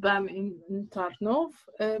Józef Bem in Tarnów,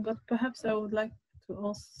 but perhaps I would like to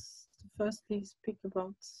also firstly speak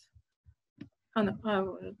about. Oh no, I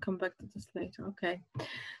will come back to this later. Okay,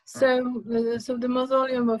 so the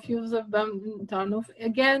mausoleum of Józef Bem in Tarnów,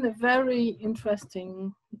 again a very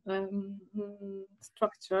interesting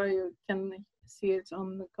structure. You can see it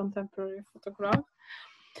on the contemporary photograph.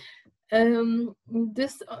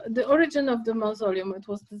 The origin of the mausoleum, it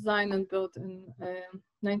was designed and built in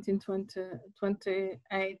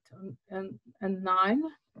 1928 and 9,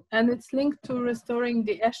 and it's linked to restoring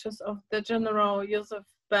the ashes of the General Józef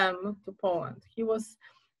Bem to Poland. He was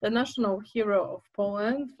the national hero of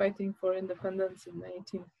Poland, fighting for independence in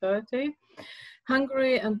 1830,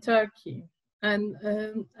 Hungary and Turkey. And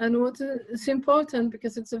what is important,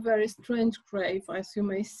 because it's a very strange grave, as you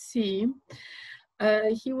may see,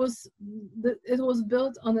 it was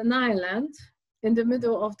built on an island in the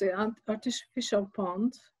middle of the artificial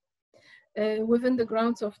pond within the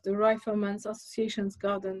grounds of the Riflemen's Association's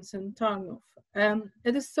gardens in Tarnów.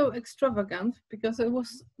 It is so extravagant because it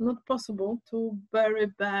was not possible to bury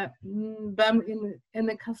Bem in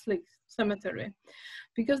a Catholic cemetery,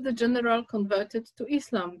 because the general converted to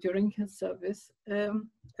Islam during his service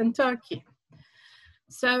in Turkey.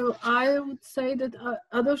 So I would say that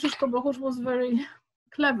Adolf Szyszko-Bohusz was very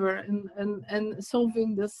clever in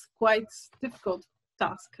solving this quite difficult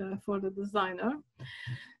task for the designer.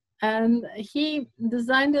 And he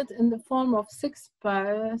designed it in the form of 6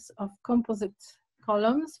 pairs of composite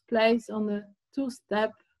columns placed on a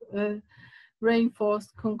 2-step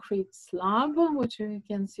reinforced concrete slab, which you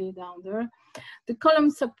can see down there. The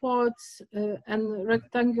column supports a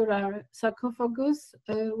rectangular sarcophagus,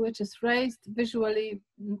 which is raised, visually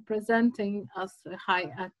presenting as a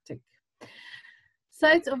high attic.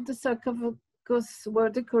 Sides of the sarcophagus were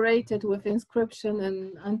decorated with inscription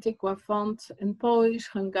in Antiqua font in Polish,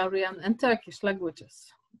 Hungarian, and Turkish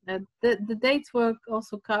languages. The dates were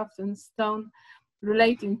also carved in stone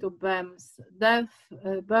relating to Bem's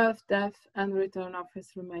birth, death, and return of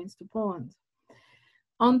his remains to Poland.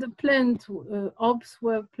 On the plinth, orbs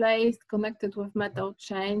were placed connected with metal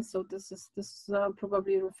chains. So this is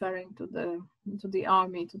probably referring to the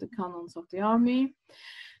army, to the cannons of the army.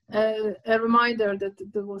 A reminder that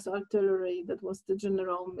there was artillery, that was the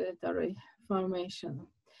general military formation.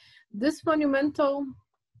 This monumental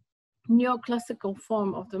neoclassical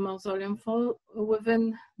form of the mausoleum fall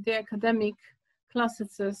within the academic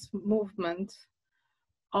classicist movement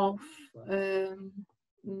of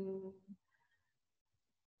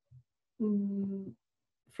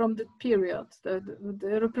from the period,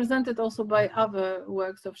 represented also by other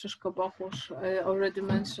works of Szyszko-Bohusz, already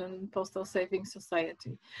mentioned Postal Saving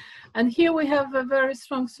Society. And here we have a very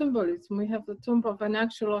strong symbolism. We have the tomb of an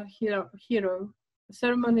actual hero,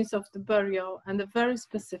 ceremonies of the burial, and a very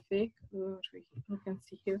specific, which we can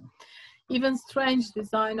see here, even strange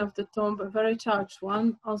design of the tomb, a very charged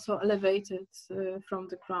one, also elevated from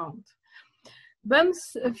the ground.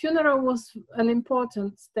 Bem's funeral was an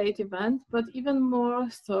important state event, but even more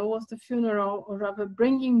so was the funeral, or rather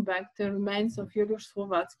bringing back the remains of Juliusz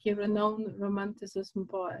Słowacki, renowned Romanticism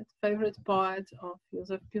poet, favorite poet of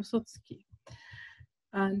Józef Piłsudski.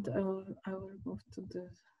 And I will move to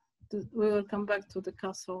we will come back to the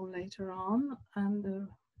castle later on. And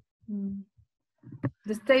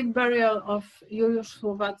the state burial of Juliusz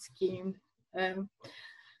Słowacki.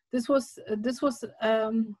 This was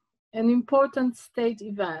an important state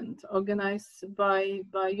event organized by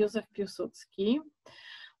Józef Piłsudski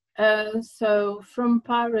So from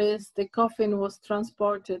Paris, the coffin was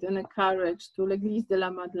transported in a carriage to l'Église de la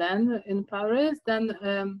Madeleine in Paris. Then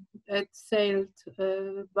it sailed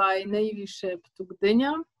by navy ship to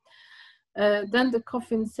Gdynia. Then the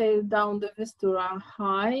coffin sailed down the Vistula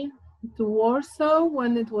High to Warsaw,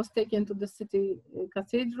 when it was taken to the city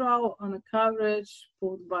cathedral on a carriage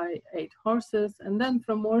pulled by 8 horses. And then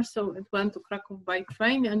from Warsaw, it went to Kraków by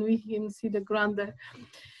train, and we can see the grande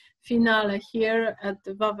finale here at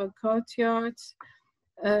the Wawel courtyard.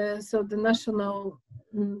 So the national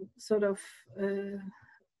sort of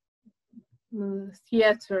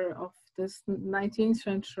theater of this 19th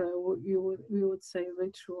century, we would say,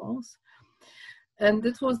 rituals. And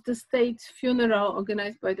this was the state funeral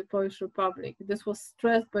organized by the Polish Republic. This was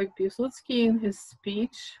stressed by Piłsudski in his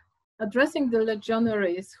speech. Addressing the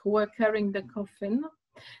legionaries who were carrying the coffin,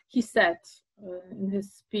 he said in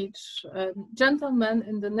his speech, "Gentlemen,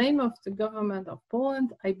 in the name of the government of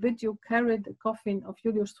Poland, I bid you carry the coffin of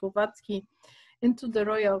Juliusz Słowacki into the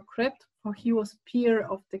royal crypt, for he was peer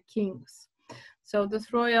of the kings." So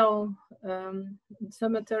this royal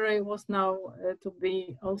cemetery was now to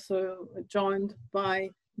be also joined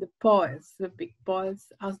by the poets, the big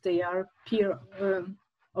poets, as they are peer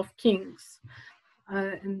of kings,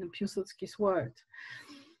 in Piłsudski's word.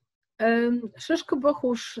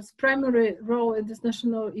 Szyszko-Bohusz's primary role in this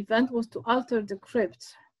national event was to alter the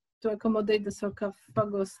crypt to accommodate the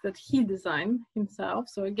sarcophagus that he designed himself.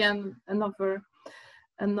 So again, another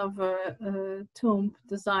tomb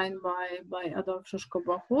designed by Adolf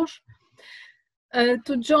Szyszko-Bohusz.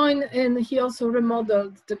 To join in, he also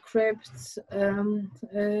remodeled the crypts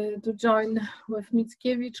to join with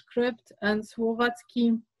Mickiewicz crypt, and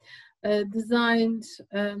Słowacki designed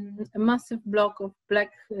a massive block of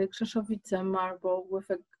black Krzeszowice marble with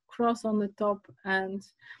a cross on the top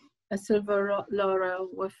and a silver laurel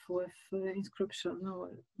with inscription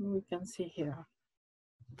we can see here.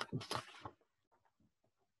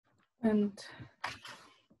 And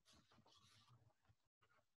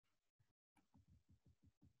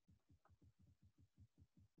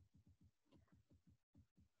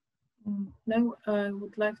now I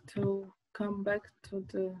would like to come back to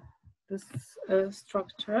this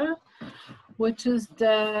structure, which is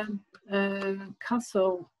the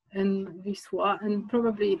castle in Wisła, and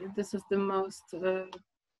probably this is the most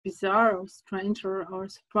bizarre or strange or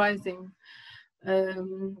surprising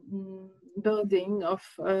building of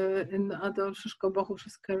in Adolf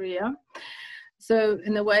Szyszko-Bohusz's career. So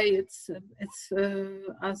in a way, it's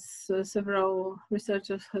as several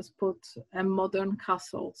researchers has put, a modern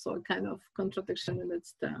castle, so a kind of contradiction in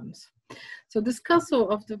its terms. So this castle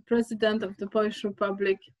of the President of the Polish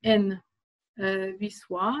Republic in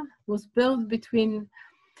Wisła was built between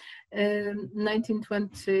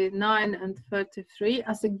 1929 and 33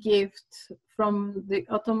 as a gift from the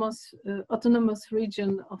autonomous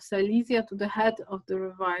region of Silesia to the head of the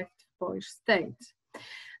revived Polish state.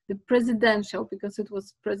 The presidential, because it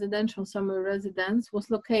was presidential summer residence, was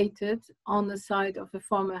located on the site of a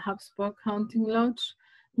former Habsburg hunting lodge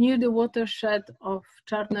near the watershed of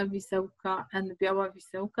Czarna Wisełka and Biała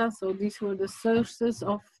Wisełka. So these were the sources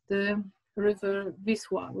of the river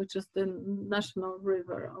Wisła, which is the national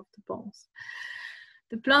river of the Poles.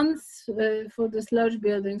 The plans for these large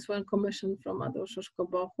buildings were commissioned from Adolf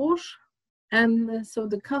Szyszko-Bohusz. And so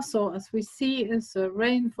the castle, as we see, is a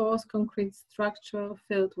reinforced concrete structure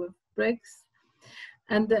filled with bricks.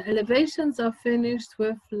 And the elevations are finished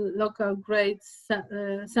with local grade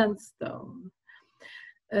sandstone.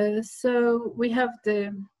 So we have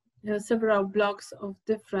the several blocks of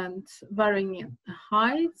different varying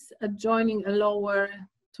heights. Adjoining a lower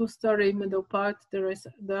 2-story middle part, there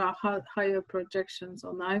are higher projections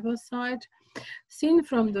on either side. Seen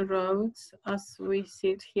from the roads, as we see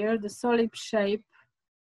it here, the solid shape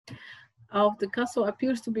of the castle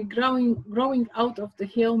appears to be growing out of the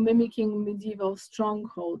hill, mimicking medieval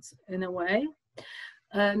strongholds in a way.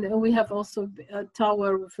 And we have also a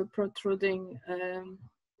tower with a protruding,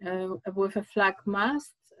 with a flag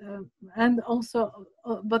mast, and also,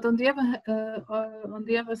 but on the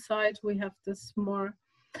other side, we have this more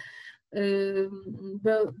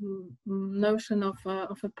notion of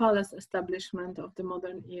a palace establishment of the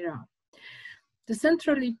modern era. The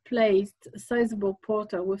centrally placed sizable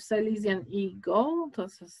portal with Silesian eagle,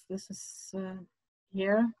 this is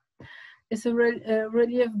here, is a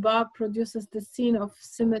relief bar, produces the scene of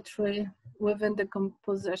symmetry within the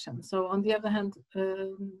composition. So on the other hand,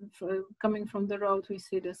 coming from the road, we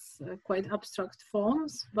see this quite abstract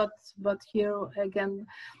forms, but here again,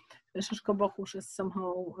 Szyszko-Bohusz is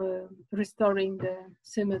somehow restoring the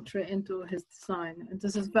symmetry into his design. And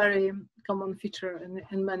this is very common feature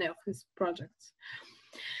in many of his projects.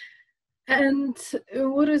 And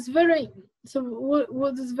what is very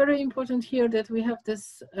important here, that we have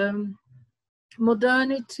this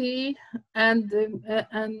modernity and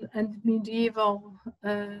medieval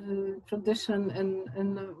tradition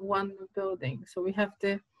in one building. So we have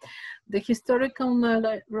the historical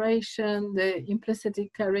narration, the implicitly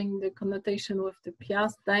carrying the connotation with the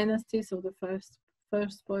Piast dynasty, so the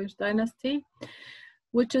first Polish dynasty,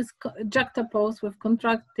 which is juxtaposed with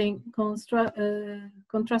contrasting forms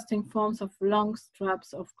of long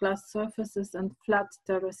straps of glass surfaces and flat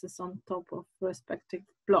terraces on top of respective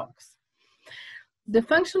blocks. The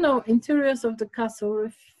functional interiors of the castle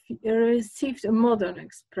received a modern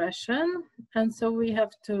expression, and so we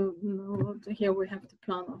have to, here we have the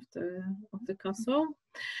plan of the castle,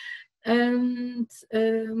 and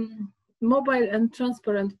mobile and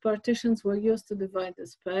transparent partitions were used to divide the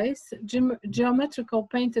space. Geometrical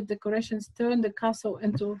painted decorations turned the castle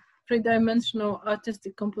into three-dimensional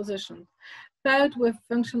artistic composition, paired with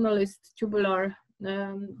functionalist tubular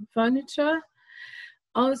furniture.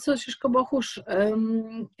 Also, Szyszko-Bohusz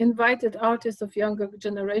invited artists of younger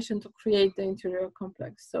generation to create the interior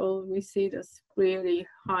complex. So we see this really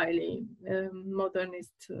highly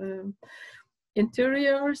modernist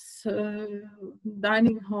interiors,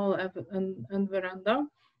 dining hall and veranda.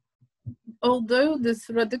 Although this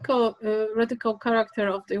radical character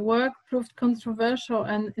of the work proved controversial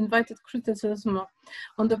and invited criticism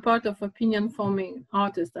on the part of opinion-forming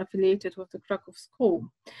artists affiliated with the Krakow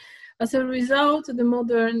school. As a result, the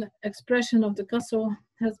modern expression of the castle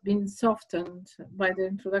has been softened by the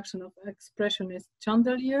introduction of expressionist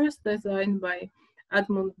chandeliers designed by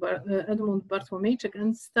Edmund Bartłomiejczyk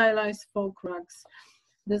and stylized folk rugs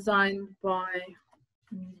designed by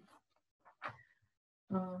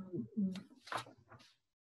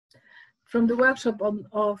from the workshop of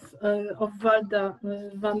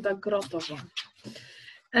Wanda Grotowa.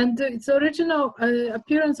 And its original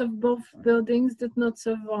appearance of both buildings did not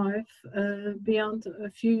survive beyond a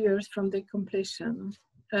few years from their completion.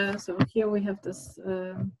 So here we have this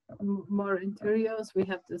more interiors, we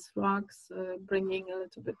have this rugs bringing a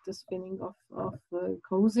little bit this feeling of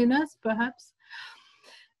coziness perhaps.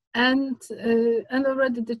 And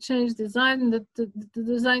already the change design, the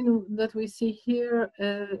design that we see here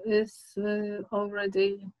is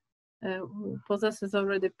already possesses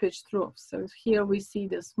already pitched roofs. So here we see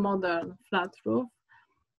this modern flat roof,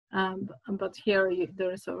 but here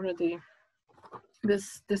there is already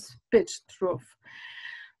this pitched roof.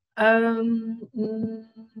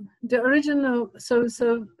 The original,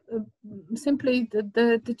 simply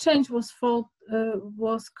the change was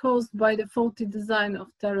caused by the faulty design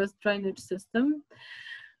of terrace drainage system,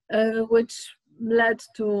 which led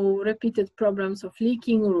to repeated problems of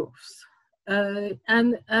leaking roofs.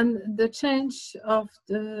 And the change of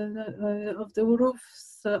the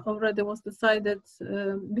roofs already was decided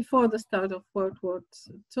before the start of World War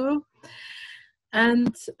II,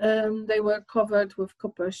 and they were covered with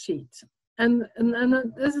copper sheet. And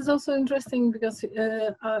this is also interesting because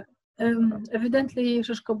evidently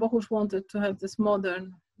Szyszko-Bohusz wanted to have this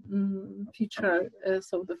modern feature,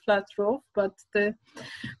 so the flat roof, but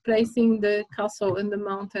placing the castle in the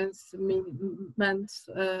mountains meant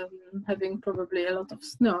having probably a lot of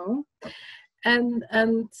snow, and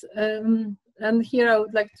here I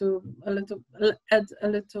would like to add a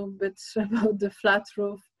little bit about the flat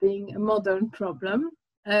roof being a modern problem,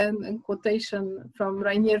 and in quotation from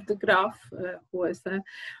Rainier de Graaf, who is a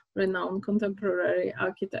renowned contemporary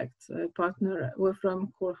architect, partner with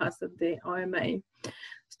Rem Koolhaas at the OMA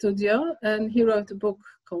studio, and he wrote a book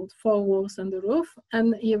called Four Walls and the Roof,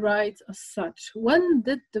 and he writes as such: when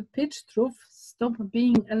did the pitched roof stop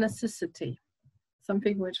being a necessity?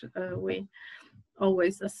 Something which we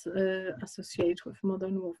always associate with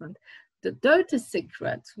modern movement. The dirty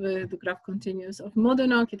secret, the graph continues, of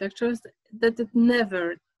modern architecture is that it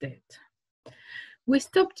never did. We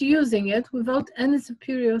stopped using it without any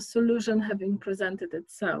superior solution having presented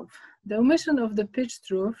itself. The omission of the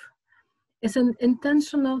pitched roof is an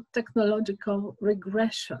intentional technological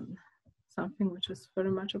regression, something which is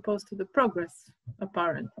very much opposed to the progress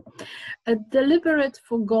apparent. A deliberate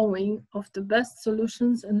foregoing of the best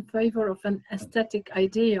solutions in favor of an aesthetic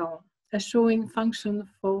ideal, eschewing function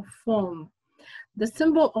for form, the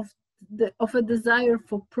symbol of a desire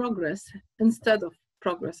for progress instead of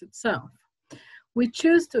progress itself. We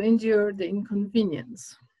choose to endure the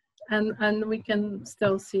inconvenience, and we can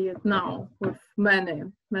still see it now with many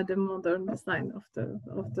modern design of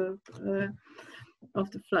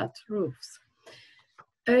the flat roofs.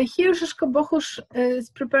 Here Szyszko-Bohusz is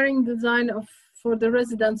preparing design for the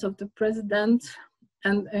residence of the president,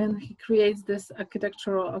 and he creates this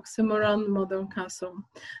architectural oxymoron, modern castle.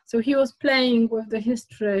 So he was playing with the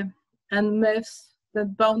history and myths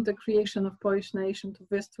that bound the creation of Polish nation to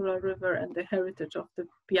Vistula River and the heritage of the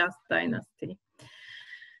Piast dynasty.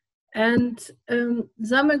 And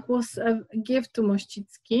zamek was a gift to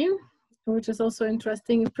Mościcki, which is also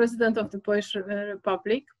interesting, president of the Polish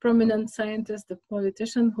Republic, prominent scientist, a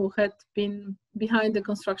politician who had been behind the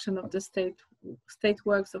construction of the state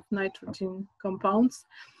works of nitrogen compounds,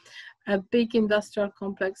 a big industrial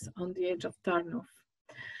complex on the edge of Tarnów.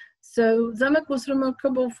 So zamek was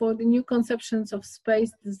remarkable for the new conceptions of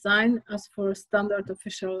space design as for standard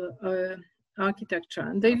official architecture.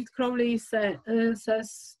 And David Crowley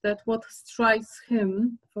says that what strikes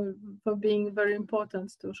him for being very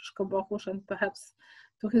important to Szyszko-Bohusz and perhaps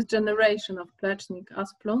to his generation of Plecznik,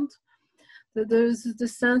 Asplund, that there is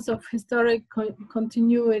this sense of historic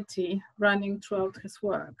continuity running throughout his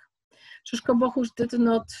work. Szyszko-Bohusz did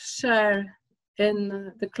not share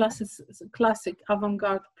in the classic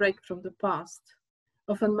avant-garde break from the past,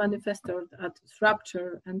 often manifested at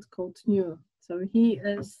rupture and called new. So he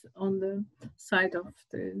is on the side of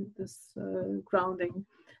this grounding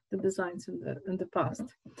the designs in the past.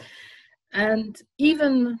 And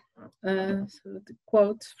even, so the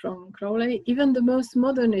quote from Crowley, even the most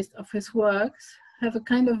modernist of his works have a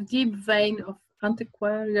kind of deep vein of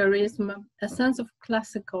antiquarianism, a sense of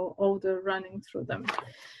classical order running through them.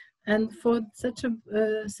 And for such a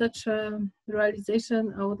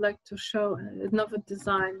realization, I would like to show another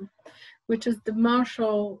design, which is the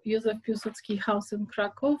Marshal Józef Piłsudski house in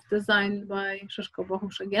Kraków, designed by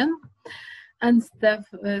Szyszko-Bohusz again, and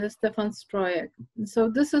Stefan Strojek.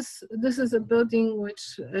 So this is a building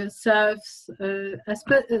which serves,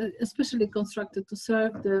 especially constructed to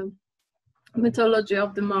serve the mythology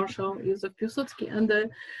of the Marshal Józef Piłsudski and the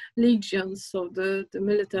legions, so the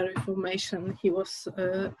military formation he was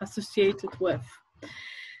associated with.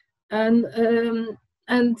 And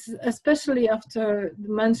especially after the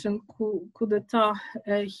mentioned coup d'etat,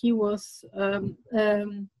 he was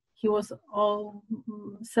all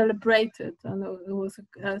celebrated, and it was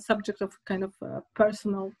a subject of kind of a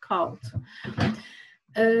personal cult.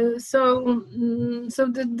 So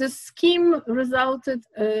the scheme resulted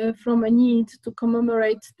from a need to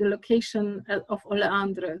commemorate the location of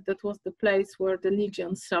Oleandre. That was the place where the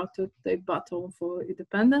legions started their battle for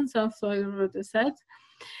independence, as I already said.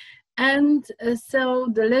 And so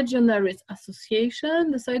the Legionaries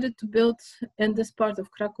Association decided to build in this part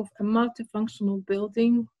of Kraków a multifunctional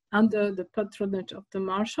building under the patronage of the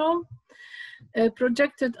Marshal,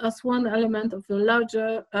 projected as one element of the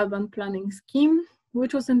larger urban planning scheme,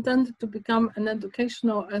 which was intended to become an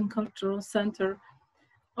educational and cultural center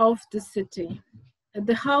of the city.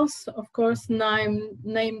 The house, of course,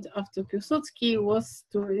 named after Piłsudski, was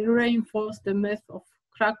to reinforce the myth of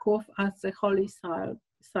Kraków as the holy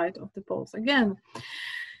site of the Poles again.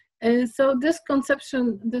 So this concept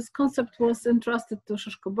was entrusted to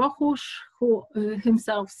Szyszko-Bohusz, who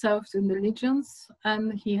himself served in the legions,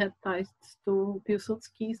 and he had ties to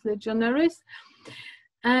Piłsudski's legionaries.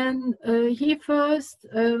 And he first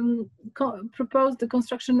proposed the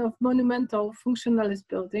construction of monumental functionalist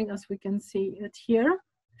building, as we can see it here.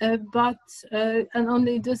 And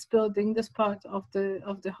only this building, this part of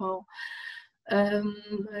the whole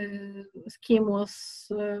scheme was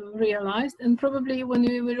realized. And probably when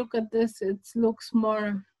we look at this, it looks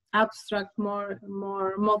more abstract, more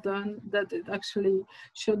modern, that it actually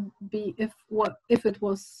should be if it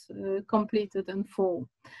was completed in full.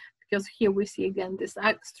 Because here we see again this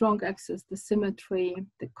strong axis, the symmetry,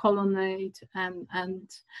 the colonnade, and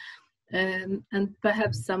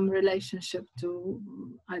perhaps some relationship to,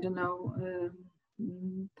 I don't know,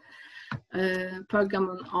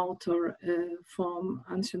 Pergamon altar form,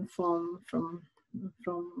 ancient form from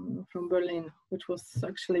Berlin, which was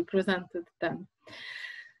actually presented then.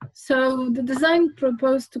 So the design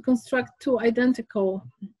proposed to construct two identical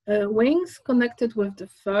wings connected with the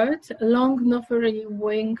third, a long Nofery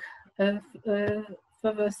wing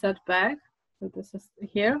further set back. So this is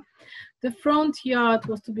here. The front yard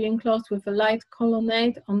was to be enclosed with a light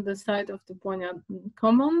colonnade on the side of the Błonia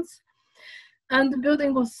Commons. And the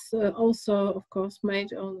building was also, of course,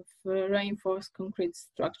 made of reinforced concrete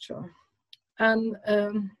structure. And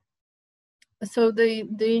so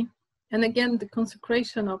and again, the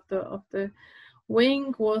consecration of the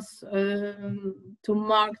wing was to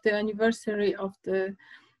mark the anniversary of the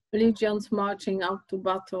legions marching out to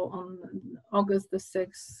battle on August the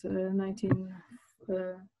 6th,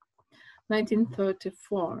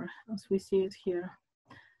 1934, as we see it here.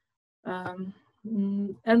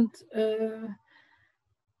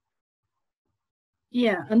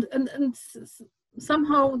 Yeah, and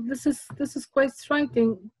somehow this is quite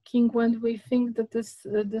striking when we think that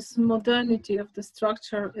this modernity of the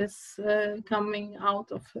structure is coming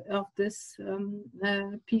out of this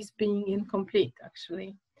piece being incomplete.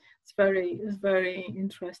 Actually, it's very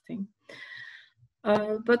interesting.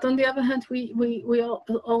 But on the other hand, we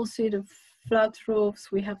all see the flat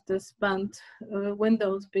roofs. We have this bent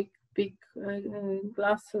windows, big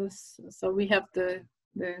glasses. So we have the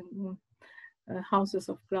houses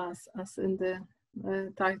of glass, as in the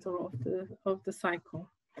title of the cycle.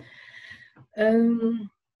 And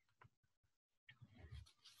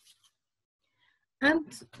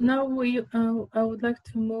now I would like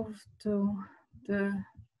to move to the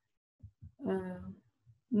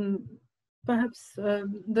perhaps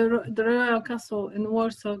the Royal Castle in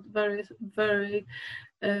Warsaw very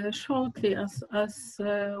shortly, as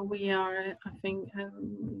we are, I think,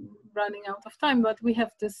 running out of time. But we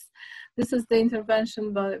have this is the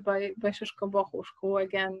intervention by Szyszko-Bohusz, who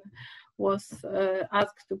again was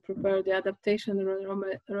asked to prepare the adaptation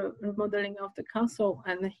remodeling of the castle,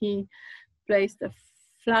 and he placed a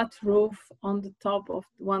flat roof on the top of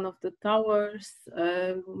one of the towers,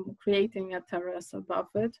 creating a terrace above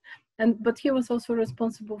it. But he was also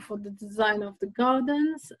responsible for the design of the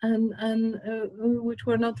gardens, and which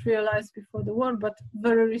were not realized before the war, but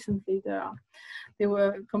very recently they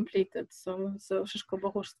were completed. So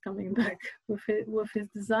Szyszko-Bohusz is coming back with his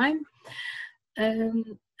design.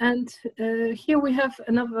 And here we have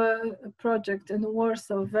another project in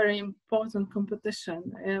Warsaw, very important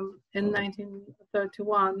competition in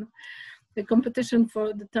 1931, the competition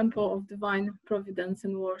for the Temple of Divine Providence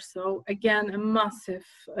in Warsaw. Again, a massive,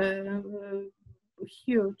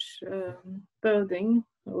 huge building,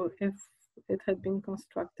 if it had been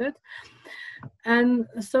constructed. And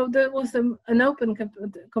so there was an open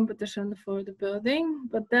competition for the building,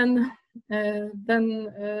 but then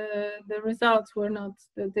the results were not,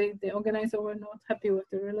 the organizer were not happy with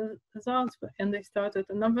the results, and they started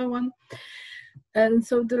another one. And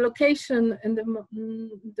so the location in the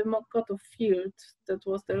Mokotów field, that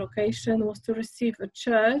was the location, was to receive a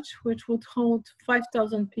church which would hold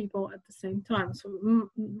 5,000 people at the same time. So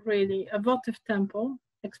really a votive temple,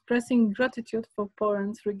 expressing gratitude for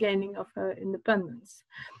Poland's regaining of her independence.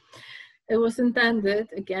 It was intended,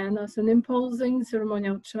 again, as an imposing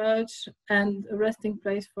ceremonial church and a resting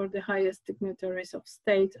place for the highest dignitaries of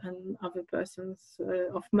state and other persons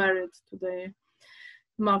of merit to the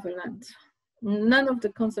motherland. None of the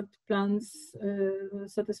concept plans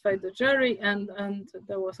satisfied the jury, and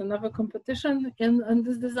there was another competition, and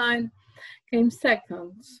this design came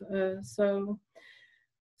second.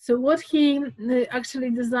 So what he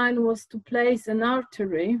actually designed was to place an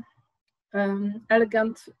artery,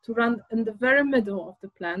 elegant, to run in the very middle of the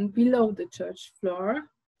plan, below the church floor.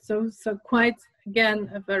 So quite,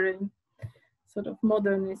 again, a very sort of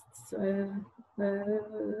modernist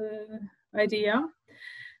idea.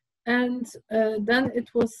 And then it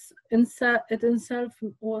itself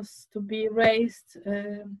was to be raised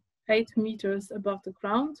 8 meters above the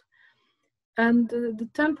ground. And the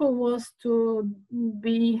temple was to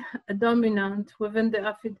be a dominant within the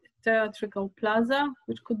amphitheatrical plaza,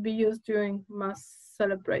 which could be used during mass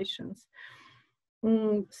celebrations.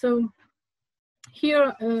 So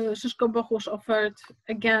here Szyszko-Bohusz offered,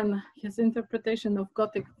 again, his interpretation of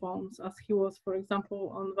Gothic forms, as he was, for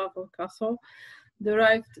example, on Wawel Castle,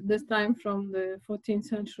 derived this time from the 14th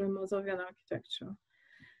century Mazovian architecture.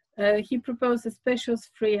 He proposed a spacious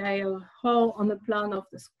free ale hall on the plan of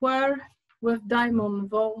the square, with diamond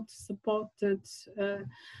vaults supported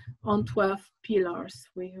on 12 pillars,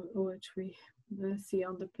 which we see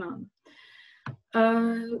on the plan.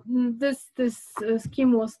 This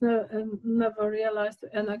scheme was never realized,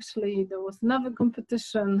 and actually there was another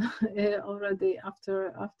competition already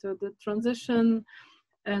after the transition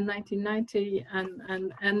in 1990,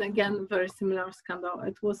 and again very similar scandal.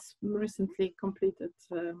 It was recently completed.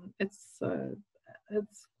 It's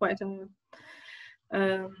quite a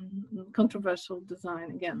controversial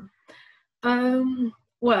design again.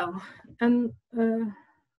 Well, and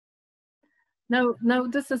now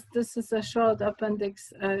this is a short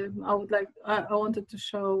appendix. I wanted to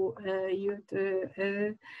show you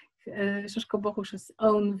the Szyszko-Bohusz's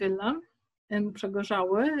own villa in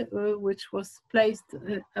Przegorzały, which was placed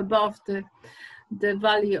above the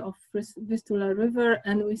valley of Vistula River,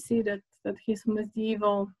 and we see that his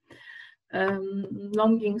medieval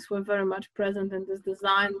longings were very much present in this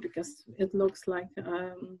design, because it looks like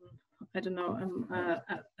I don't know,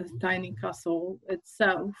 a tiny castle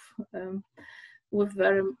itself, with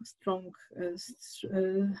very strong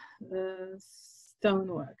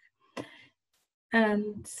stonework.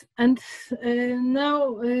 And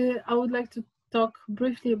now I would like to talk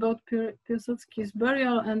briefly about Piłsudski's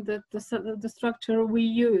burial and the structure we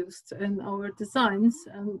used in our designs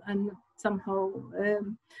and somehow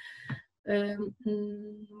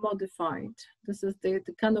modified. This is the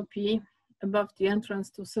canopy above the entrance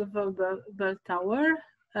to Silver Bell Tower.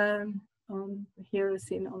 Here is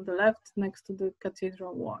seen on the left next to the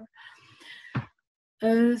cathedral wall.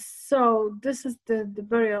 So this is the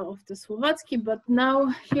burial of the Słowacki, but now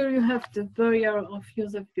here you have the burial of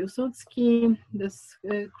Józef Piłsudski, this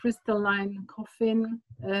crystalline coffin.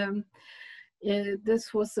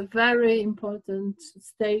 This was a very important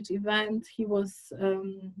stage event. He was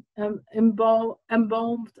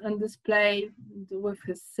embalmed and displayed with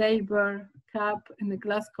his saber cap in a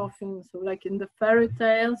glass coffin, so like in the fairy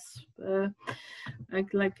tales,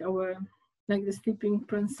 like the Sleeping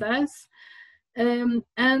Princess. And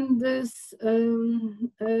this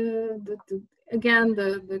again,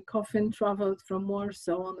 the coffin traveled from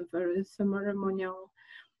Warsaw on a very ceremonial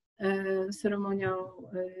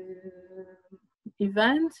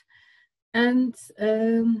event, and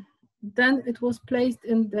then it was placed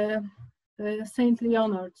in the Saint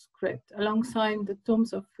Leonard's crypt alongside the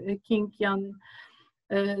tombs of King Jan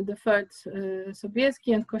III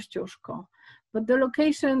Sobieski and Kościuszko. But the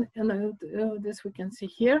location, this we can see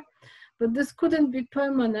here, but this couldn't be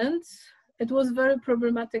permanent. It was very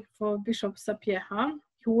problematic for Bishop Sapieha,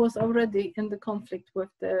 who was already in the conflict with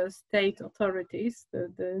the state authorities,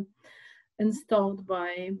 installed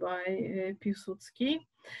by Piłsudski.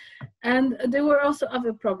 And there were also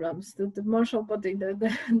other problems. The mortal body,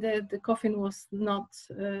 the coffin was not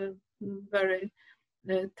very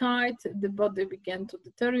tight. The body began to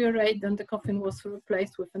deteriorate, and the coffin was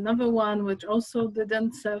replaced with another one, which also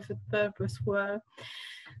didn't serve its purpose well.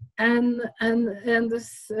 And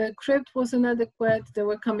this crypt was inadequate. There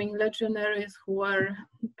were coming legionaries who were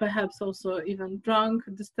perhaps also even drunk,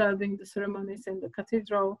 disturbing the ceremonies in the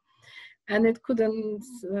cathedral, and it couldn't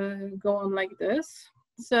go on like this.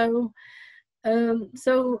 So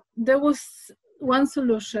there was one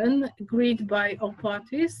solution agreed by all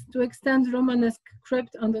parties to extend Romanesque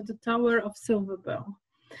crypt under the Tower of Silver Bell.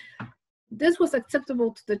 This was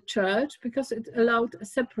acceptable to the church because it allowed a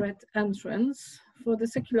separate entrance for the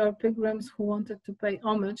secular pilgrims who wanted to pay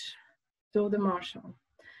homage to the marshal.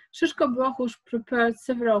 Szyszko-Bohusz prepared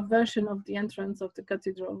several versions of the entrance of the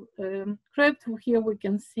cathedral crypt. Here we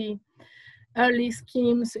can see early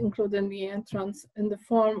schemes, including the entrance in the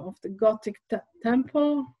form of the Gothic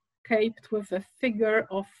temple, capped with a figure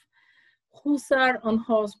of hussar on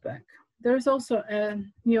horseback. There is also a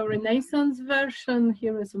neo-Renaissance version.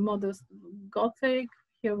 Here is a modest Gothic.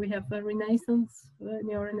 Here we have a Renaissance,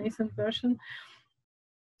 neo-Renaissance version,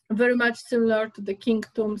 very much similar to the king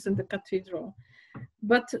tombs in the cathedral.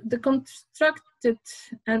 But the constructed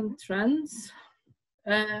entrance,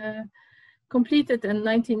 completed in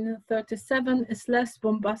 1937, is less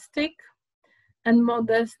bombastic and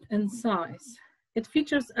modest in size. It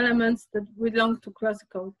features elements that belong to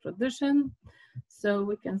classical tradition. So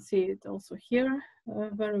we can see it also here, a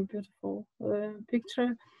very beautiful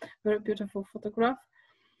picture, very beautiful photograph.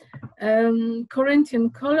 Corinthian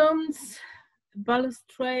columns,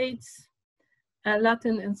 balustrades, a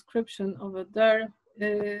Latin inscription over there,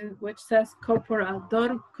 which says corpora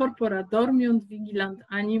dormiunt vigilant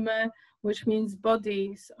anime, which means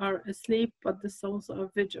bodies are asleep, but the souls are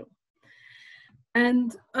vigil.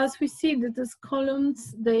 And as we see that these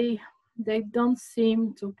columns, they don't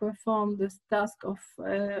seem to perform this task of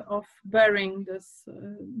bearing this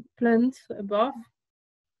plinth above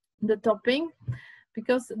the topping,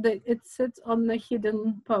 because it sits on the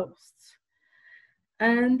hidden posts.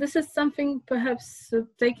 And this is something perhaps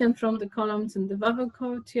taken from the columns in the Wawel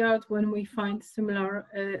courtyard when we find similar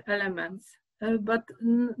elements. But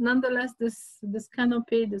nonetheless, this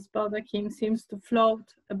canopy, this baldachin, seems to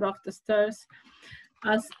float above the stairs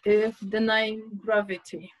as if denying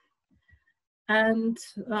gravity. And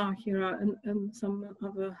here are some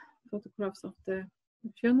other photographs of the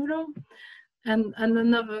funeral, and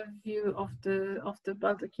another view of the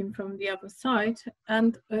baldachin from the other side.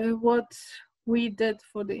 And what we did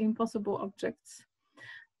for the Impossible Objects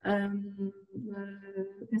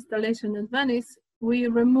installation in Venice, we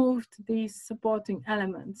removed these supporting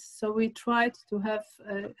elements. So we tried to have,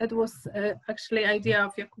 it was actually idea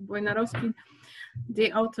of Jakub Wojnarowski,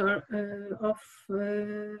 the author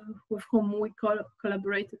with whom we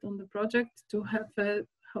collaborated on the project, to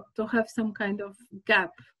have some kind of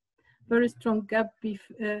gap, very strong gap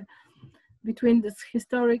between this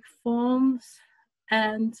historic forms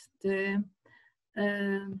and the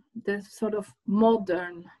sort of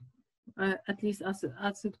modern, at least as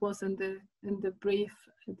it was in the brief,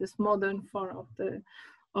 this modern form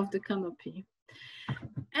of the canopy.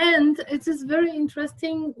 And it is very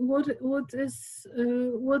interesting what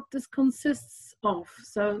this consists of.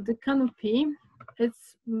 So the canopy,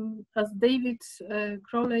 it's as David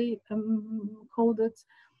Crowley called it,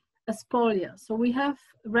 a spolia. So we have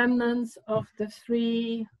remnants of the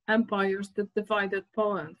three empires that divided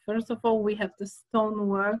Poland. First of all, we have the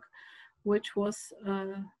stonework, which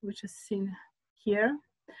is seen here,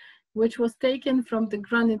 which was taken from the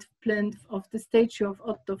granite plinth of the statue of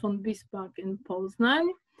Otto von Bismarck in Poznań.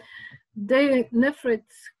 The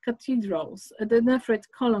Nephrite cathedrals, the Nephrite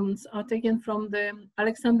columns are taken from the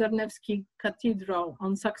Alexander Nevsky Cathedral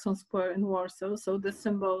on Saxon Square in Warsaw, so the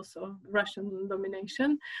symbols of Russian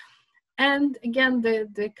domination. And again,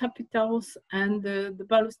 the capitals and the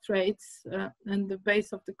balustrades and the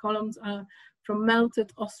base of the columns are from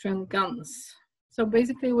melted Austrian guns. So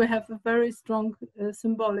basically we have a very strong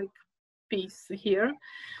symbolic piece here.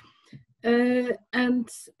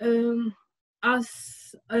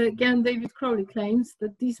 As again David Crowley claims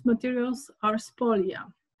that these materials are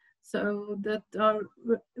spolia, so that are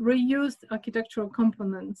reused architectural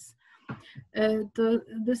components.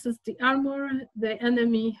 This is the armor, the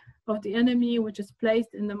enemy of the enemy, which is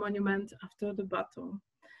placed in the monument after the battle.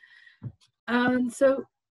 And so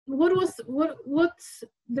what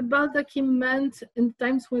the baldachin meant in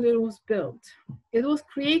times when it was built? It was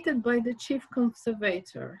created by the chief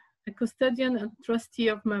conservator, a custodian and trustee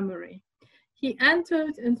of memory. He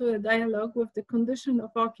entered into a dialogue with the condition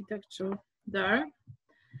of architecture there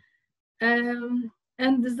and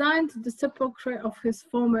designed the sepulchre of his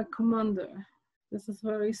former commander. This is a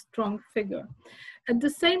very strong figure. At the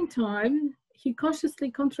same time, he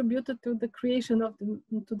cautiously contributed to the creation of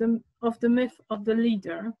the myth of the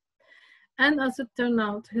leader, and as it turned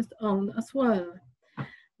out, his own as well.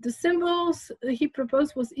 The symbols he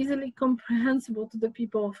proposed was easily comprehensible to the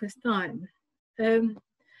people of his time.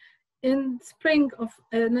 In spring of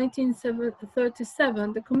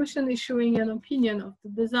 1937, the commission issuing an opinion of the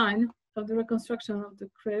design of the reconstruction of the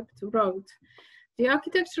crypt wrote, "The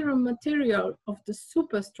architectural material of the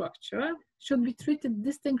superstructure should be treated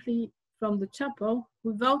distinctly from the chapel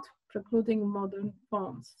without precluding modern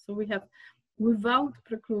forms." So we have without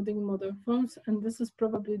precluding modern forms, and this is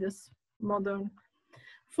probably this modern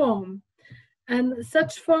form. And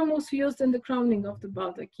such form was used in the crowning of the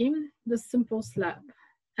baldachin, the simple slab.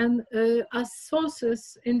 And as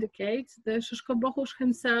sources indicate, the Szyszko-Bohusz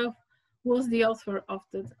himself was the author of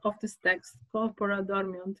this text, Corpora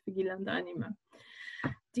dormiunt vigilant anima.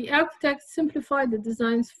 The architect simplified the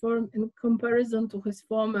design's form in comparison to his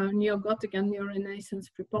former neo-Gothic and neo-Renaissance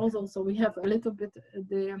proposal. So we have a little bit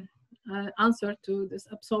the answer to this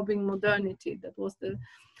absorbing modernity that was the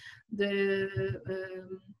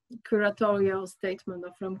curatorial statement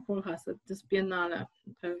of Ram Koolhaas at this Biennale,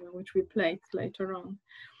 which we played later on.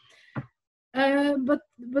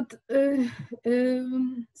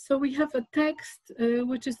 So we have a text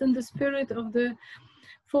which is in the spirit of the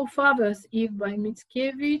Forefathers Eve by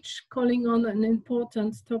Mickiewicz, calling on an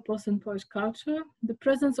important topos in Polish culture, the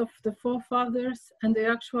presence of the forefathers and the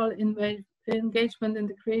actual engagement in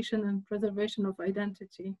the creation and preservation of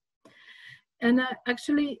identity. And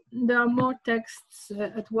actually, there are more texts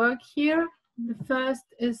at work here. The first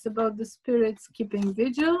is about the spirits keeping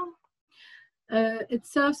vigil. It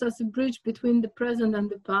serves as a bridge between the present and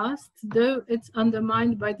the past, though it's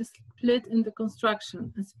undermined by the split in the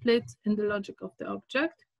construction, a split in the logic of the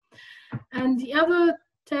object. And the other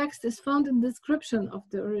text is found in the description of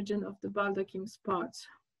the origin of the baldachin's parts.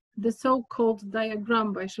 The so-called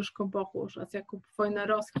diagram by Szyszko-Bohusz, as Jakub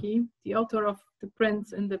Wojnarowski, the author of the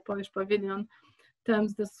prints in the Polish pavilion,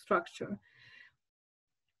 terms the structure.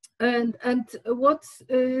 And what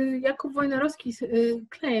Jakub Wojnarowski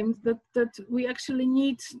claimed that we actually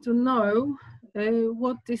need to know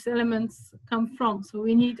what these elements come from. So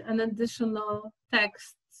we need an additional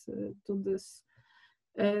text to this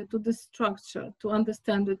structure to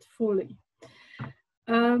understand it fully.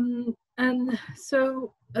 And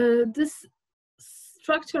so this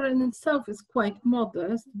structure in itself is quite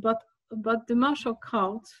modest, but the martial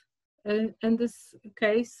cult in this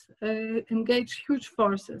case engaged huge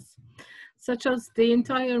forces, such as the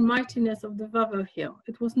entire mightiness of the Wawel Hill.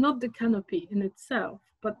 It was not the canopy in itself,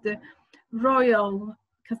 but the royal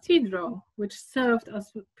cathedral, which served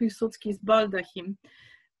as Piłsudski's baldachin.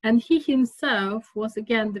 And he himself was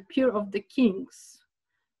again the peer of the kings.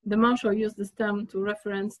 The marshal used this term to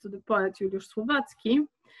reference to the poet Juliusz Słowacki,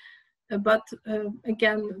 but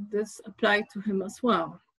again, this applied to him as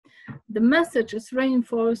well. The message is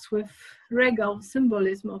reinforced with regal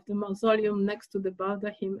symbolism of the mausoleum next to the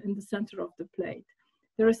baldachin in the center of the plate.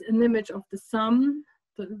 There is an image of the sun,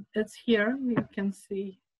 it's here, you can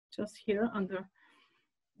see just here under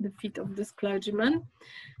the feet of this clergyman.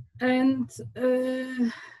 And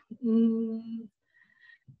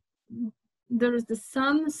there is the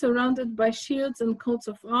sun surrounded by shields and coats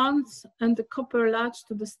of arms, and the copper latch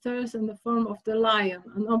to the stairs in the form of the lion,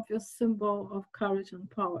 an obvious symbol of courage and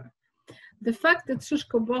power. The fact that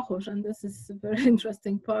Szyszko-Bohusz, and this is a very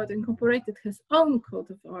interesting part, incorporated his own coat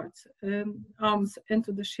of arms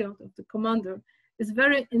into the shield of the commander is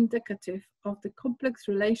very indicative of the complex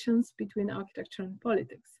relations between architecture and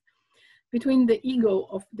politics, between the ego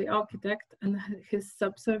of the architect and his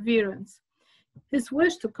subservience. His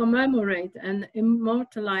wish to commemorate and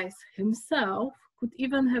immortalize himself could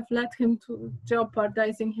even have led him to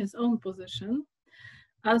jeopardizing his own position,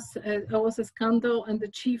 as there was a scandal, and the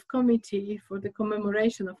chief committee for the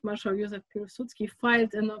commemoration of Marshal Józef Piłsudski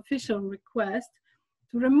filed an official request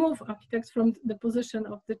to remove architects from the position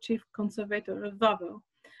of the chief conservator of Wawel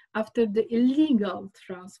after the illegal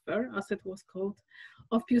transfer, as it was called,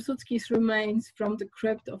 of Piłsudski's remains from the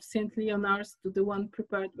crypt of St. Leonard's to the one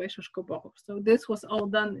prepared by Szyszko-Bohusz. So this was all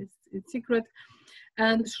done in secret,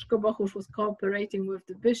 and Szyszko-Bohusz was cooperating with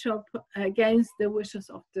the bishop against the wishes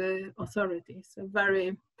of the authorities. A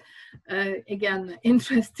very, again,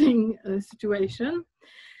 interesting situation.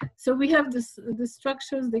 So we have the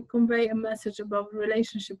structures, they convey a message about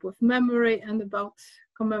relationship with memory and about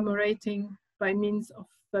commemorating by means of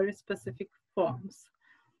very specific forms.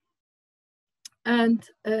 And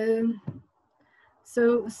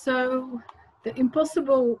so the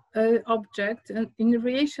impossible object, and in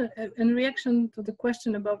reaction to the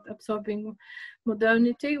question about absorbing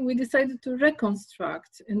modernity, we decided to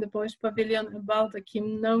reconstruct in the Polish pavilion a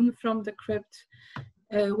baldachin known from the crypt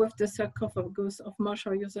with the sarcophagus of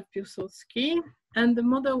Marshal Józef Piłsudski. And the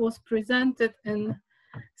model was presented in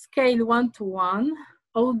scale 1:1,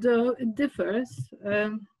 although it differs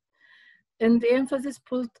and the emphasis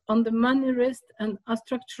put on the mannerist and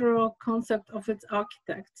structural concept of its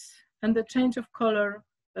architects and the change of color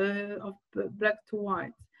of black to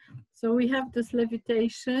white. So we have this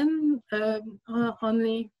levitation,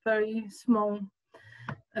 only very small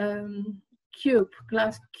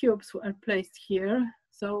glass cubes are placed here.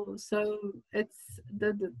 So it's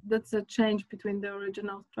that's a change between the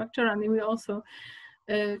original structure, and we also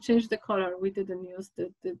change the color. We didn't use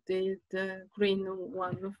the green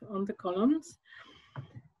one on the columns.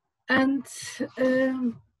 And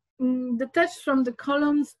detached from the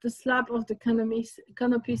columns, the slab of the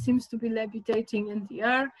canopy seems to be levitating in the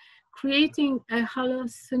air, creating a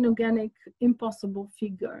hallucinogenic, impossible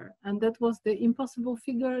figure. And that was the impossible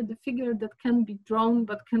figure, the figure that can be drawn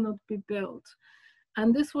but cannot be built.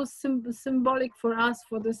 And this was symbolic for us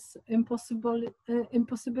for this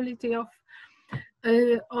impossibility of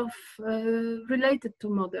related to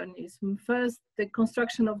modernism. First, the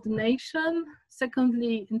construction of the nation.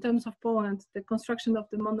 Secondly, in terms of Poland, the construction of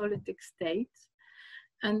the monolithic state.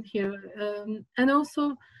 And here, and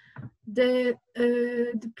also the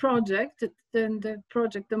project,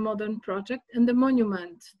 the modern project, and the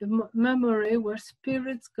monument, the memory where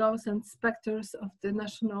spirits, ghosts, and specters of the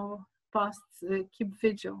national past keep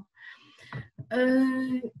vigil.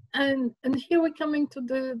 And here we're coming to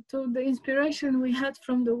the inspiration we had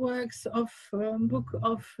from the works of book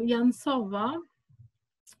of Jan Sowa,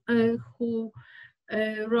 who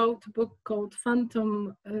wrote a book called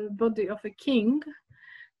Phantom Body of a King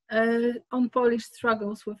on Polish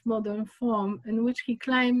struggles with modern form, in which he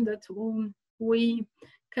claimed that we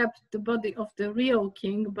kept the body of the real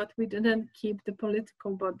king, but we didn't keep the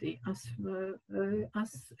political body as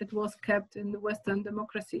it was kept in the Western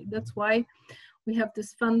democracy. That's why we have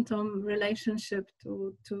this phantom relationship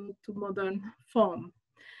to modern form.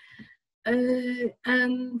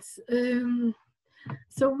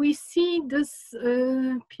 So we see this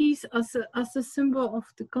piece as a symbol of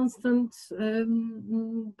the constant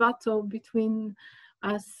battle between,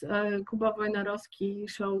 as Kuba Wojnarowski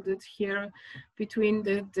showed it here, between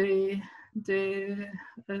the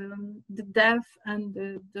death and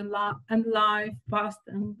and life, past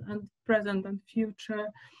and present and future,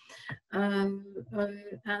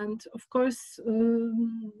 and of course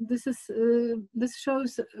this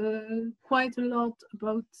shows quite a lot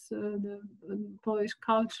about the Polish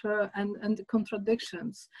culture and the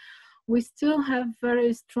contradictions. We still have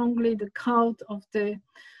very strongly the cult of the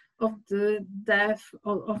death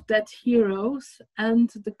of dead heroes and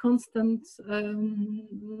the constant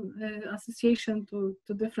association to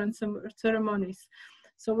different ceremonies.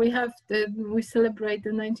 So we celebrate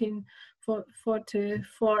the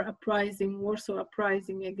 1944 uprising, Warsaw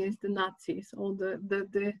uprising against the Nazis. All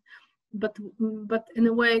but in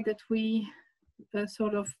a way that we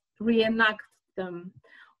sort of reenact them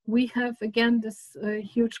we have again this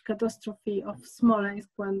huge catastrophe of Smolensk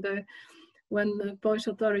when the Polish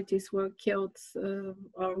authorities were killed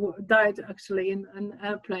or died actually in an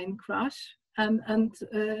airplane crash, and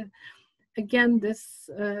again this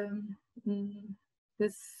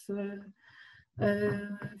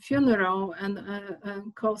funeral and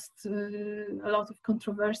caused a lot of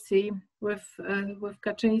controversy with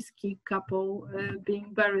Kaczyński couple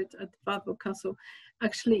being buried at Wawel Castle,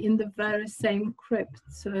 actually in the very same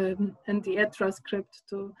crypt, and the Etra crypt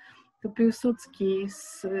to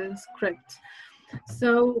Piłsudski's script.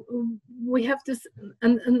 So we have this,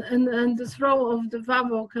 and this role of the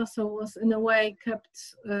Wawel Castle was in a way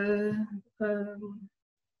kept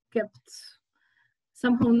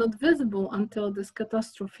somehow not visible until this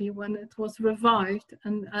catastrophe, when it was revived,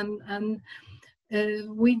 and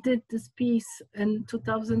we did this piece in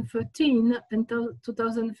 2013. In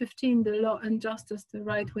 2015, the Law and Justice, the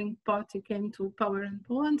right-wing party, came to power in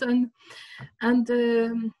Poland, and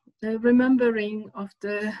remembering of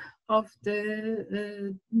the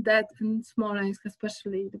dead in Smolensk,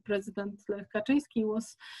 especially the President Lech Kaczyński,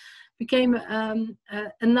 became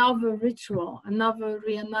another ritual, another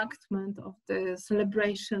reenactment of the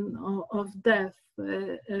celebration of death,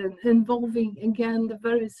 involving again the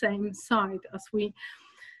very same site as we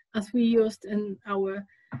used in our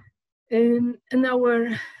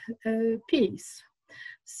piece.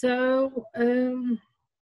 So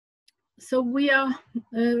so we are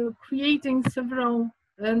creating several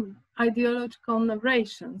ideological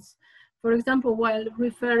narrations. For example, while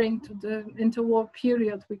referring to the interwar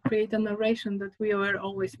period, we create a narration that we were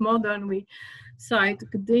always modern. We cite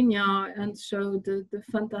Gdynia and show the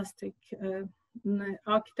fantastic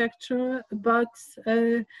architecture, but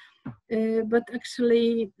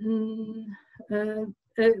actually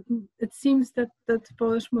it seems that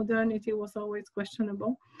Polish modernity was always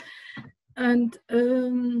questionable, and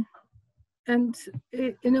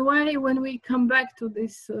in a way, when we come back to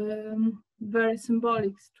these very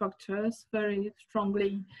symbolic structures very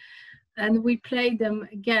strongly, and we play them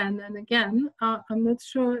again and again, I'm not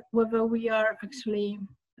sure whether we are actually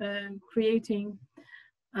creating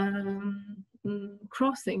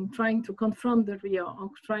crossing, trying to confront the real, or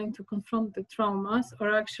trying to confront the traumas,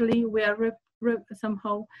 or actually we are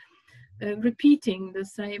somehow repeating the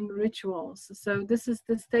same rituals. So this is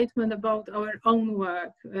the statement about our own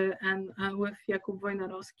work, and with Jakub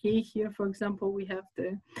Wojnarowski. Here, for example, we have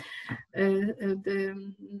the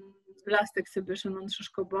last exhibition on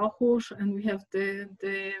Szyszko-Bohusz, and we have the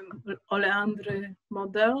Oleandry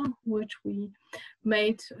model, which we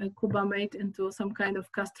made, Kuba made into some kind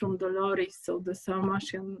of Castrum Doloris, so the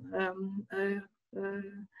Sarmatian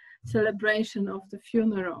celebration of the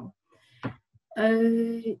funeral.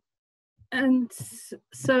 And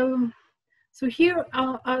so here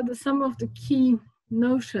are some of the key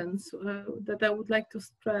notions that I would like to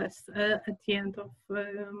stress at the end of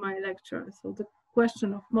my lecture. So the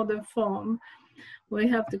question of modern form, we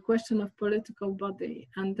have the question of political body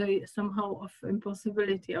and the somehow of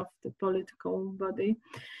impossibility of the political body.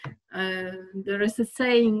 There is a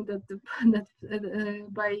saying that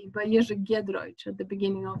by Jerzy Giedroyć at the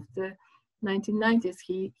beginning of the 1990s,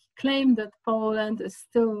 he claimed that Poland is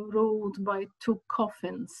still ruled by two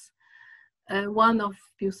coffins, one of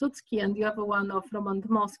Piłsudski and the other one of Roman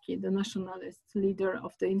Dmowski, the nationalist leader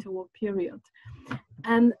of the interwar period.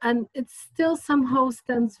 And it still somehow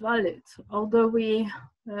stands valid, although we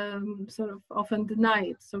sort of often deny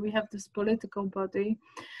it. So we have this political body.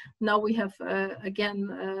 Now we have, again,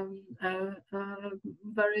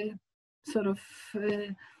 very sort of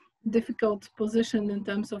difficult position in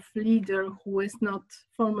terms of leader who is not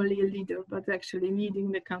formally a leader but actually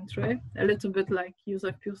leading the country, a little bit like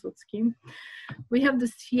Józef Piłsudski. We have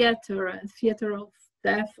this theater of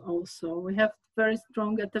death also. We have very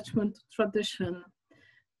strong attachment to tradition,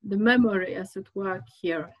 the memory as it were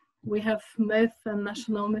here. We have myth and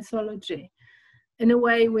national mythology. In a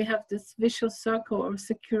way, we have this vicious circle or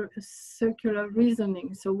circular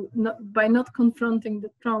reasoning. So by not confronting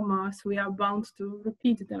the traumas, we are bound to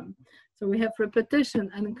repeat them. So we have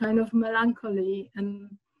repetition and kind of melancholy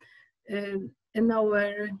and in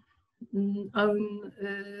our own,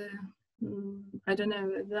 I don't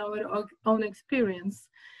know, our own experience.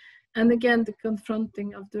 And again, the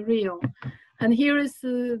confronting of the real. And here is,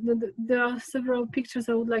 there are several pictures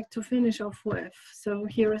I would like to finish off with. So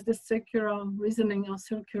here is the circular reasoning or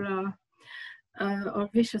circular or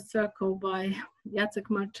vicious circle by Jacek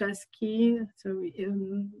Marczewski. So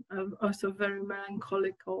also very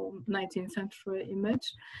melancholical 19th century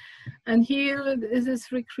image. And here this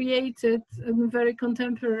is recreated in very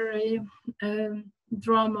contemporary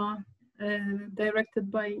drama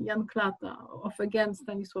directed by Jan Klata, of again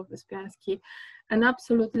Stanisław Wyspiański, an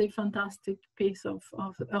absolutely fantastic piece of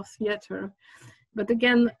theater. But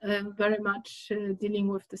again, very much dealing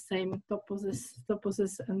with the same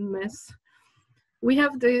toposes and myths. We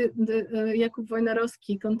have the Jakub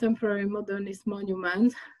Wojnarowski contemporary modernist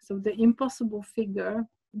monument. So the impossible figure.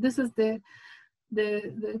 This is the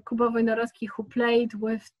Kuba Wojnarowski who played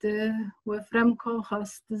with Rem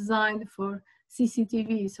Koolhaas' design for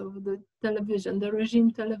CCTV, so the television, the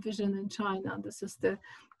regime television in China. This is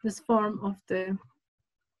this form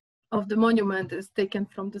of the monument is taken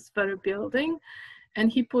from this very building,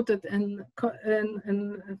 and he put it in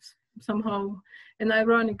somehow an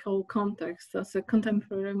ironical context as a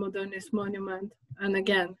contemporary modernist monument. And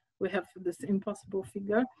again, we have this impossible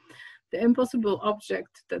figure, the impossible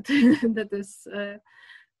object that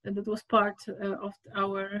that was part of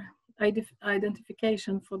our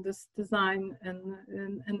identification for this design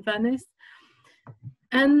in Venice.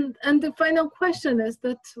 And the final question is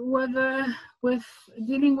that whether, with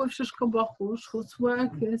dealing with Szyszko-Bohusz, whose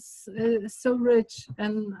work is so rich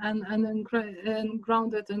and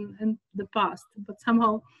grounded in the past, but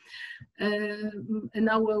somehow in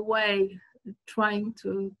our way trying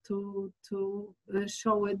to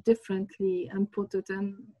show it differently and put it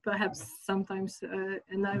in perhaps sometimes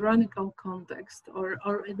an ironical context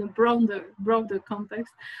or in a broader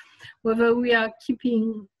context, whether we are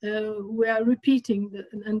repeating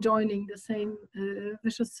and joining the same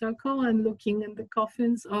vicious circle and looking in the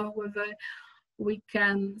coffins, or whether we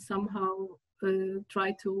can somehow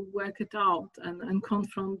try to work it out and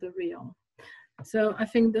confront the real. So I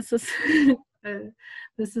think this is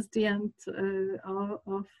this is the end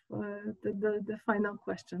of the final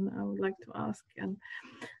question I would like to ask. And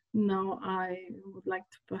now I would like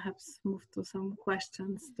to perhaps move to some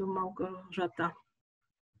questions to Małgorzata.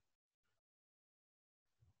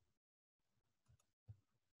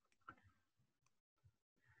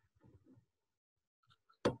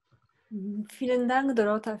 Vielen Dank,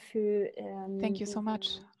 Dorota, für Thank you so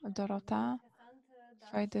much, Dorota,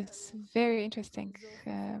 for this very interesting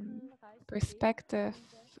perspective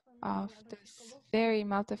of this very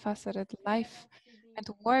multifaceted life and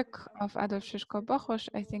work of Adolf Szyszko-Bohusz.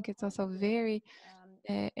 I think it's also very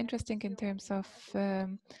interesting in terms of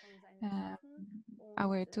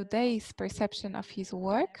our today's perception of his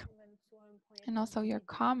work, and also your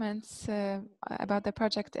comments about the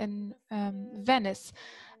project in Venice.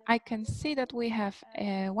 I can see that we have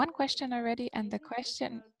one question already, and the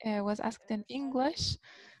question was asked in English.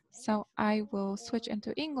 So I will switch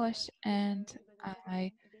into English, and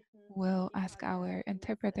I will ask our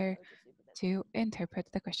interpreter to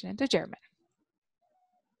interpret the question into German.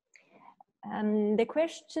 The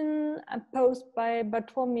question posed by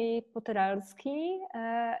Bartłomiej Poteralski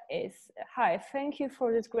is, hi, thank you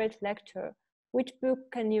for this great lecture. Which book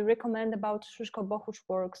can you recommend about Szyszko-Bohusz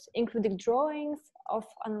works, including drawings of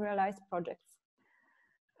unrealized projects?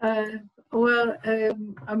 Well,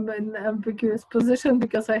 I'm in an ambiguous position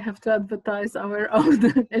because I have to advertise our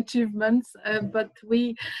own achievements, but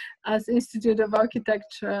we, as Institute of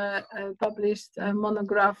Architecture, published a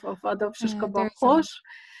monograph of Adolf Szyszko-Bohusz.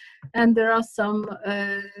 And there are some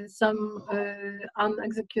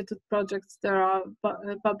unexecuted projects that are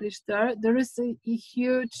published there. There is a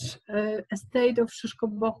huge estate of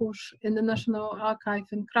Szyszko-Bohusz in the National Archive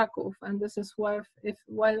in Kraków, and this is worth,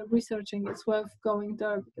 while researching, it's worth going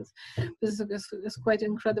there because this is quite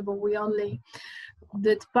incredible. We only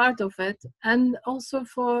did part of it, and also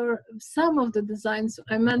for some of the designs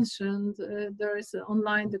I mentioned, there is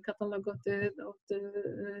online the catalog of the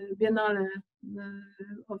Biennale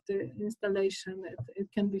of the installation.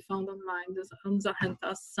 It can be found online. There's on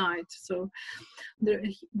Zachęta's site. So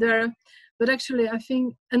there, but actually I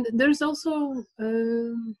think, and there's also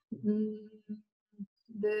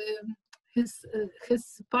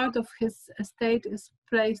his part of his estate is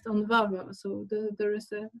placed on Wawel, so there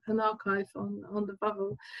is an archive on the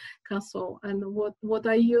Wawel castle, and what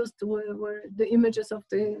I used were the images of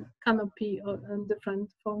the canopy and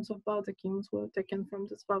different forms of baldachins were taken from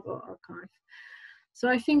this Wawel archive. So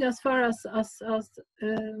I think as far as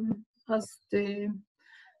the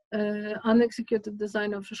unexecuted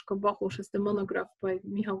design of Szyszko-Bohusz is the monograph by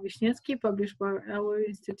Michał Wiśniewski, published by our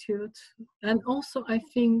institute. And also I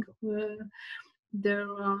think there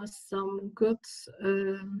are some good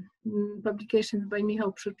publications by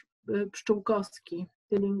Michał Pszczółkowski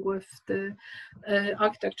dealing with the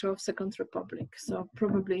architecture of Second Republic. So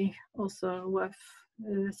probably also worth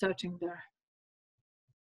searching there.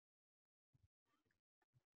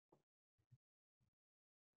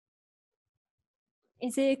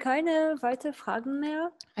 Ich sehe keine weiteren Fragen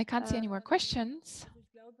mehr. I can't see any more questions.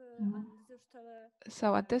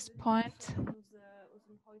 So at this point,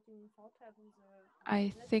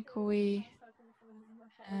 I think we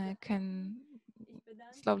can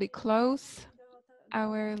slowly close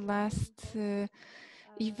our last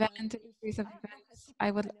event, series of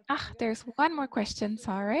events. There's one more question,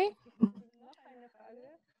 sorry.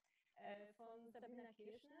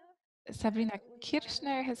 Sabrina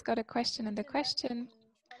Kirchner has got a question in the question.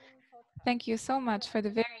 Thank you so much for the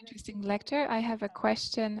very interesting lecture. I have a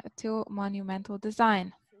question to monumental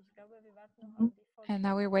design. And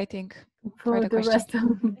now we're waiting for the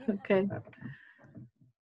question. Rest. Okay.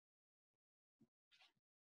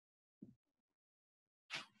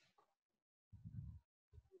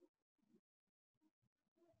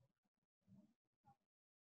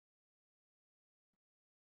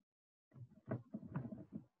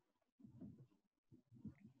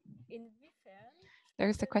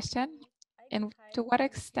 There's the question. And to what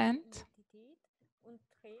extent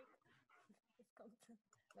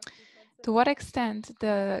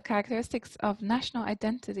the characteristics of national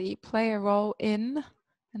identity play a role in,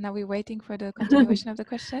 and now we're waiting for the continuation of the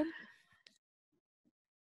question,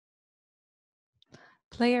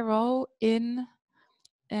 play a role in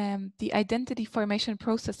the identity formation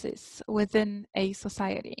processes within a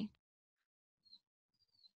society?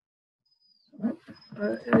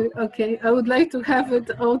 Okay, I would like to have it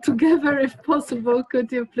all together if possible.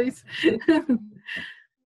 Could you please?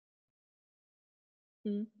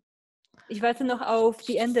 Ich warte noch auf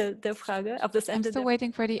die Ende der Frage, auf das I'm Ende still der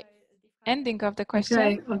waiting for the ending of the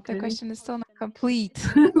question. Okay. The question is still not complete.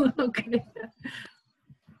 Okay.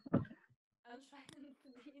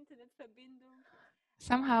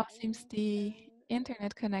 Somehow seems the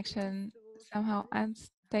internet connection somehow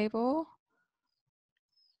unstable.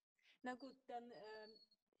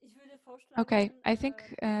 Okay, I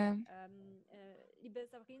think,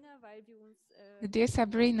 dear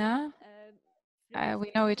Sabrina,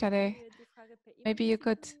 we know each other. Maybe you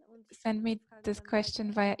could send me this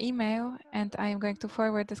question via email, and I am going to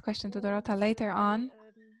forward this question to Dorota later on,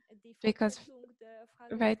 because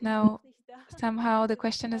right now somehow the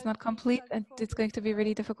question is not complete and it's going to be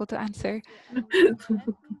really difficult to answer.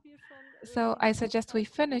 So I suggest we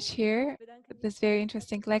finish here this very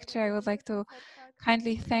interesting lecture. I would like to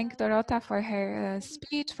kindly thank Dorota for her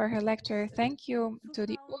speech, for her lecture. Thank you to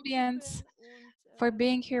the audience for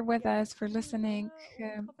being here with us, for listening.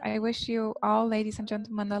 I wish you all, ladies and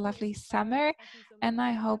gentlemen, a lovely summer, and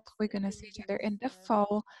I hope we're going to see each other in the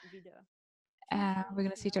fall. We're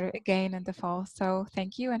going to see each other again in the fall. So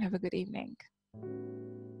thank you and have a good evening.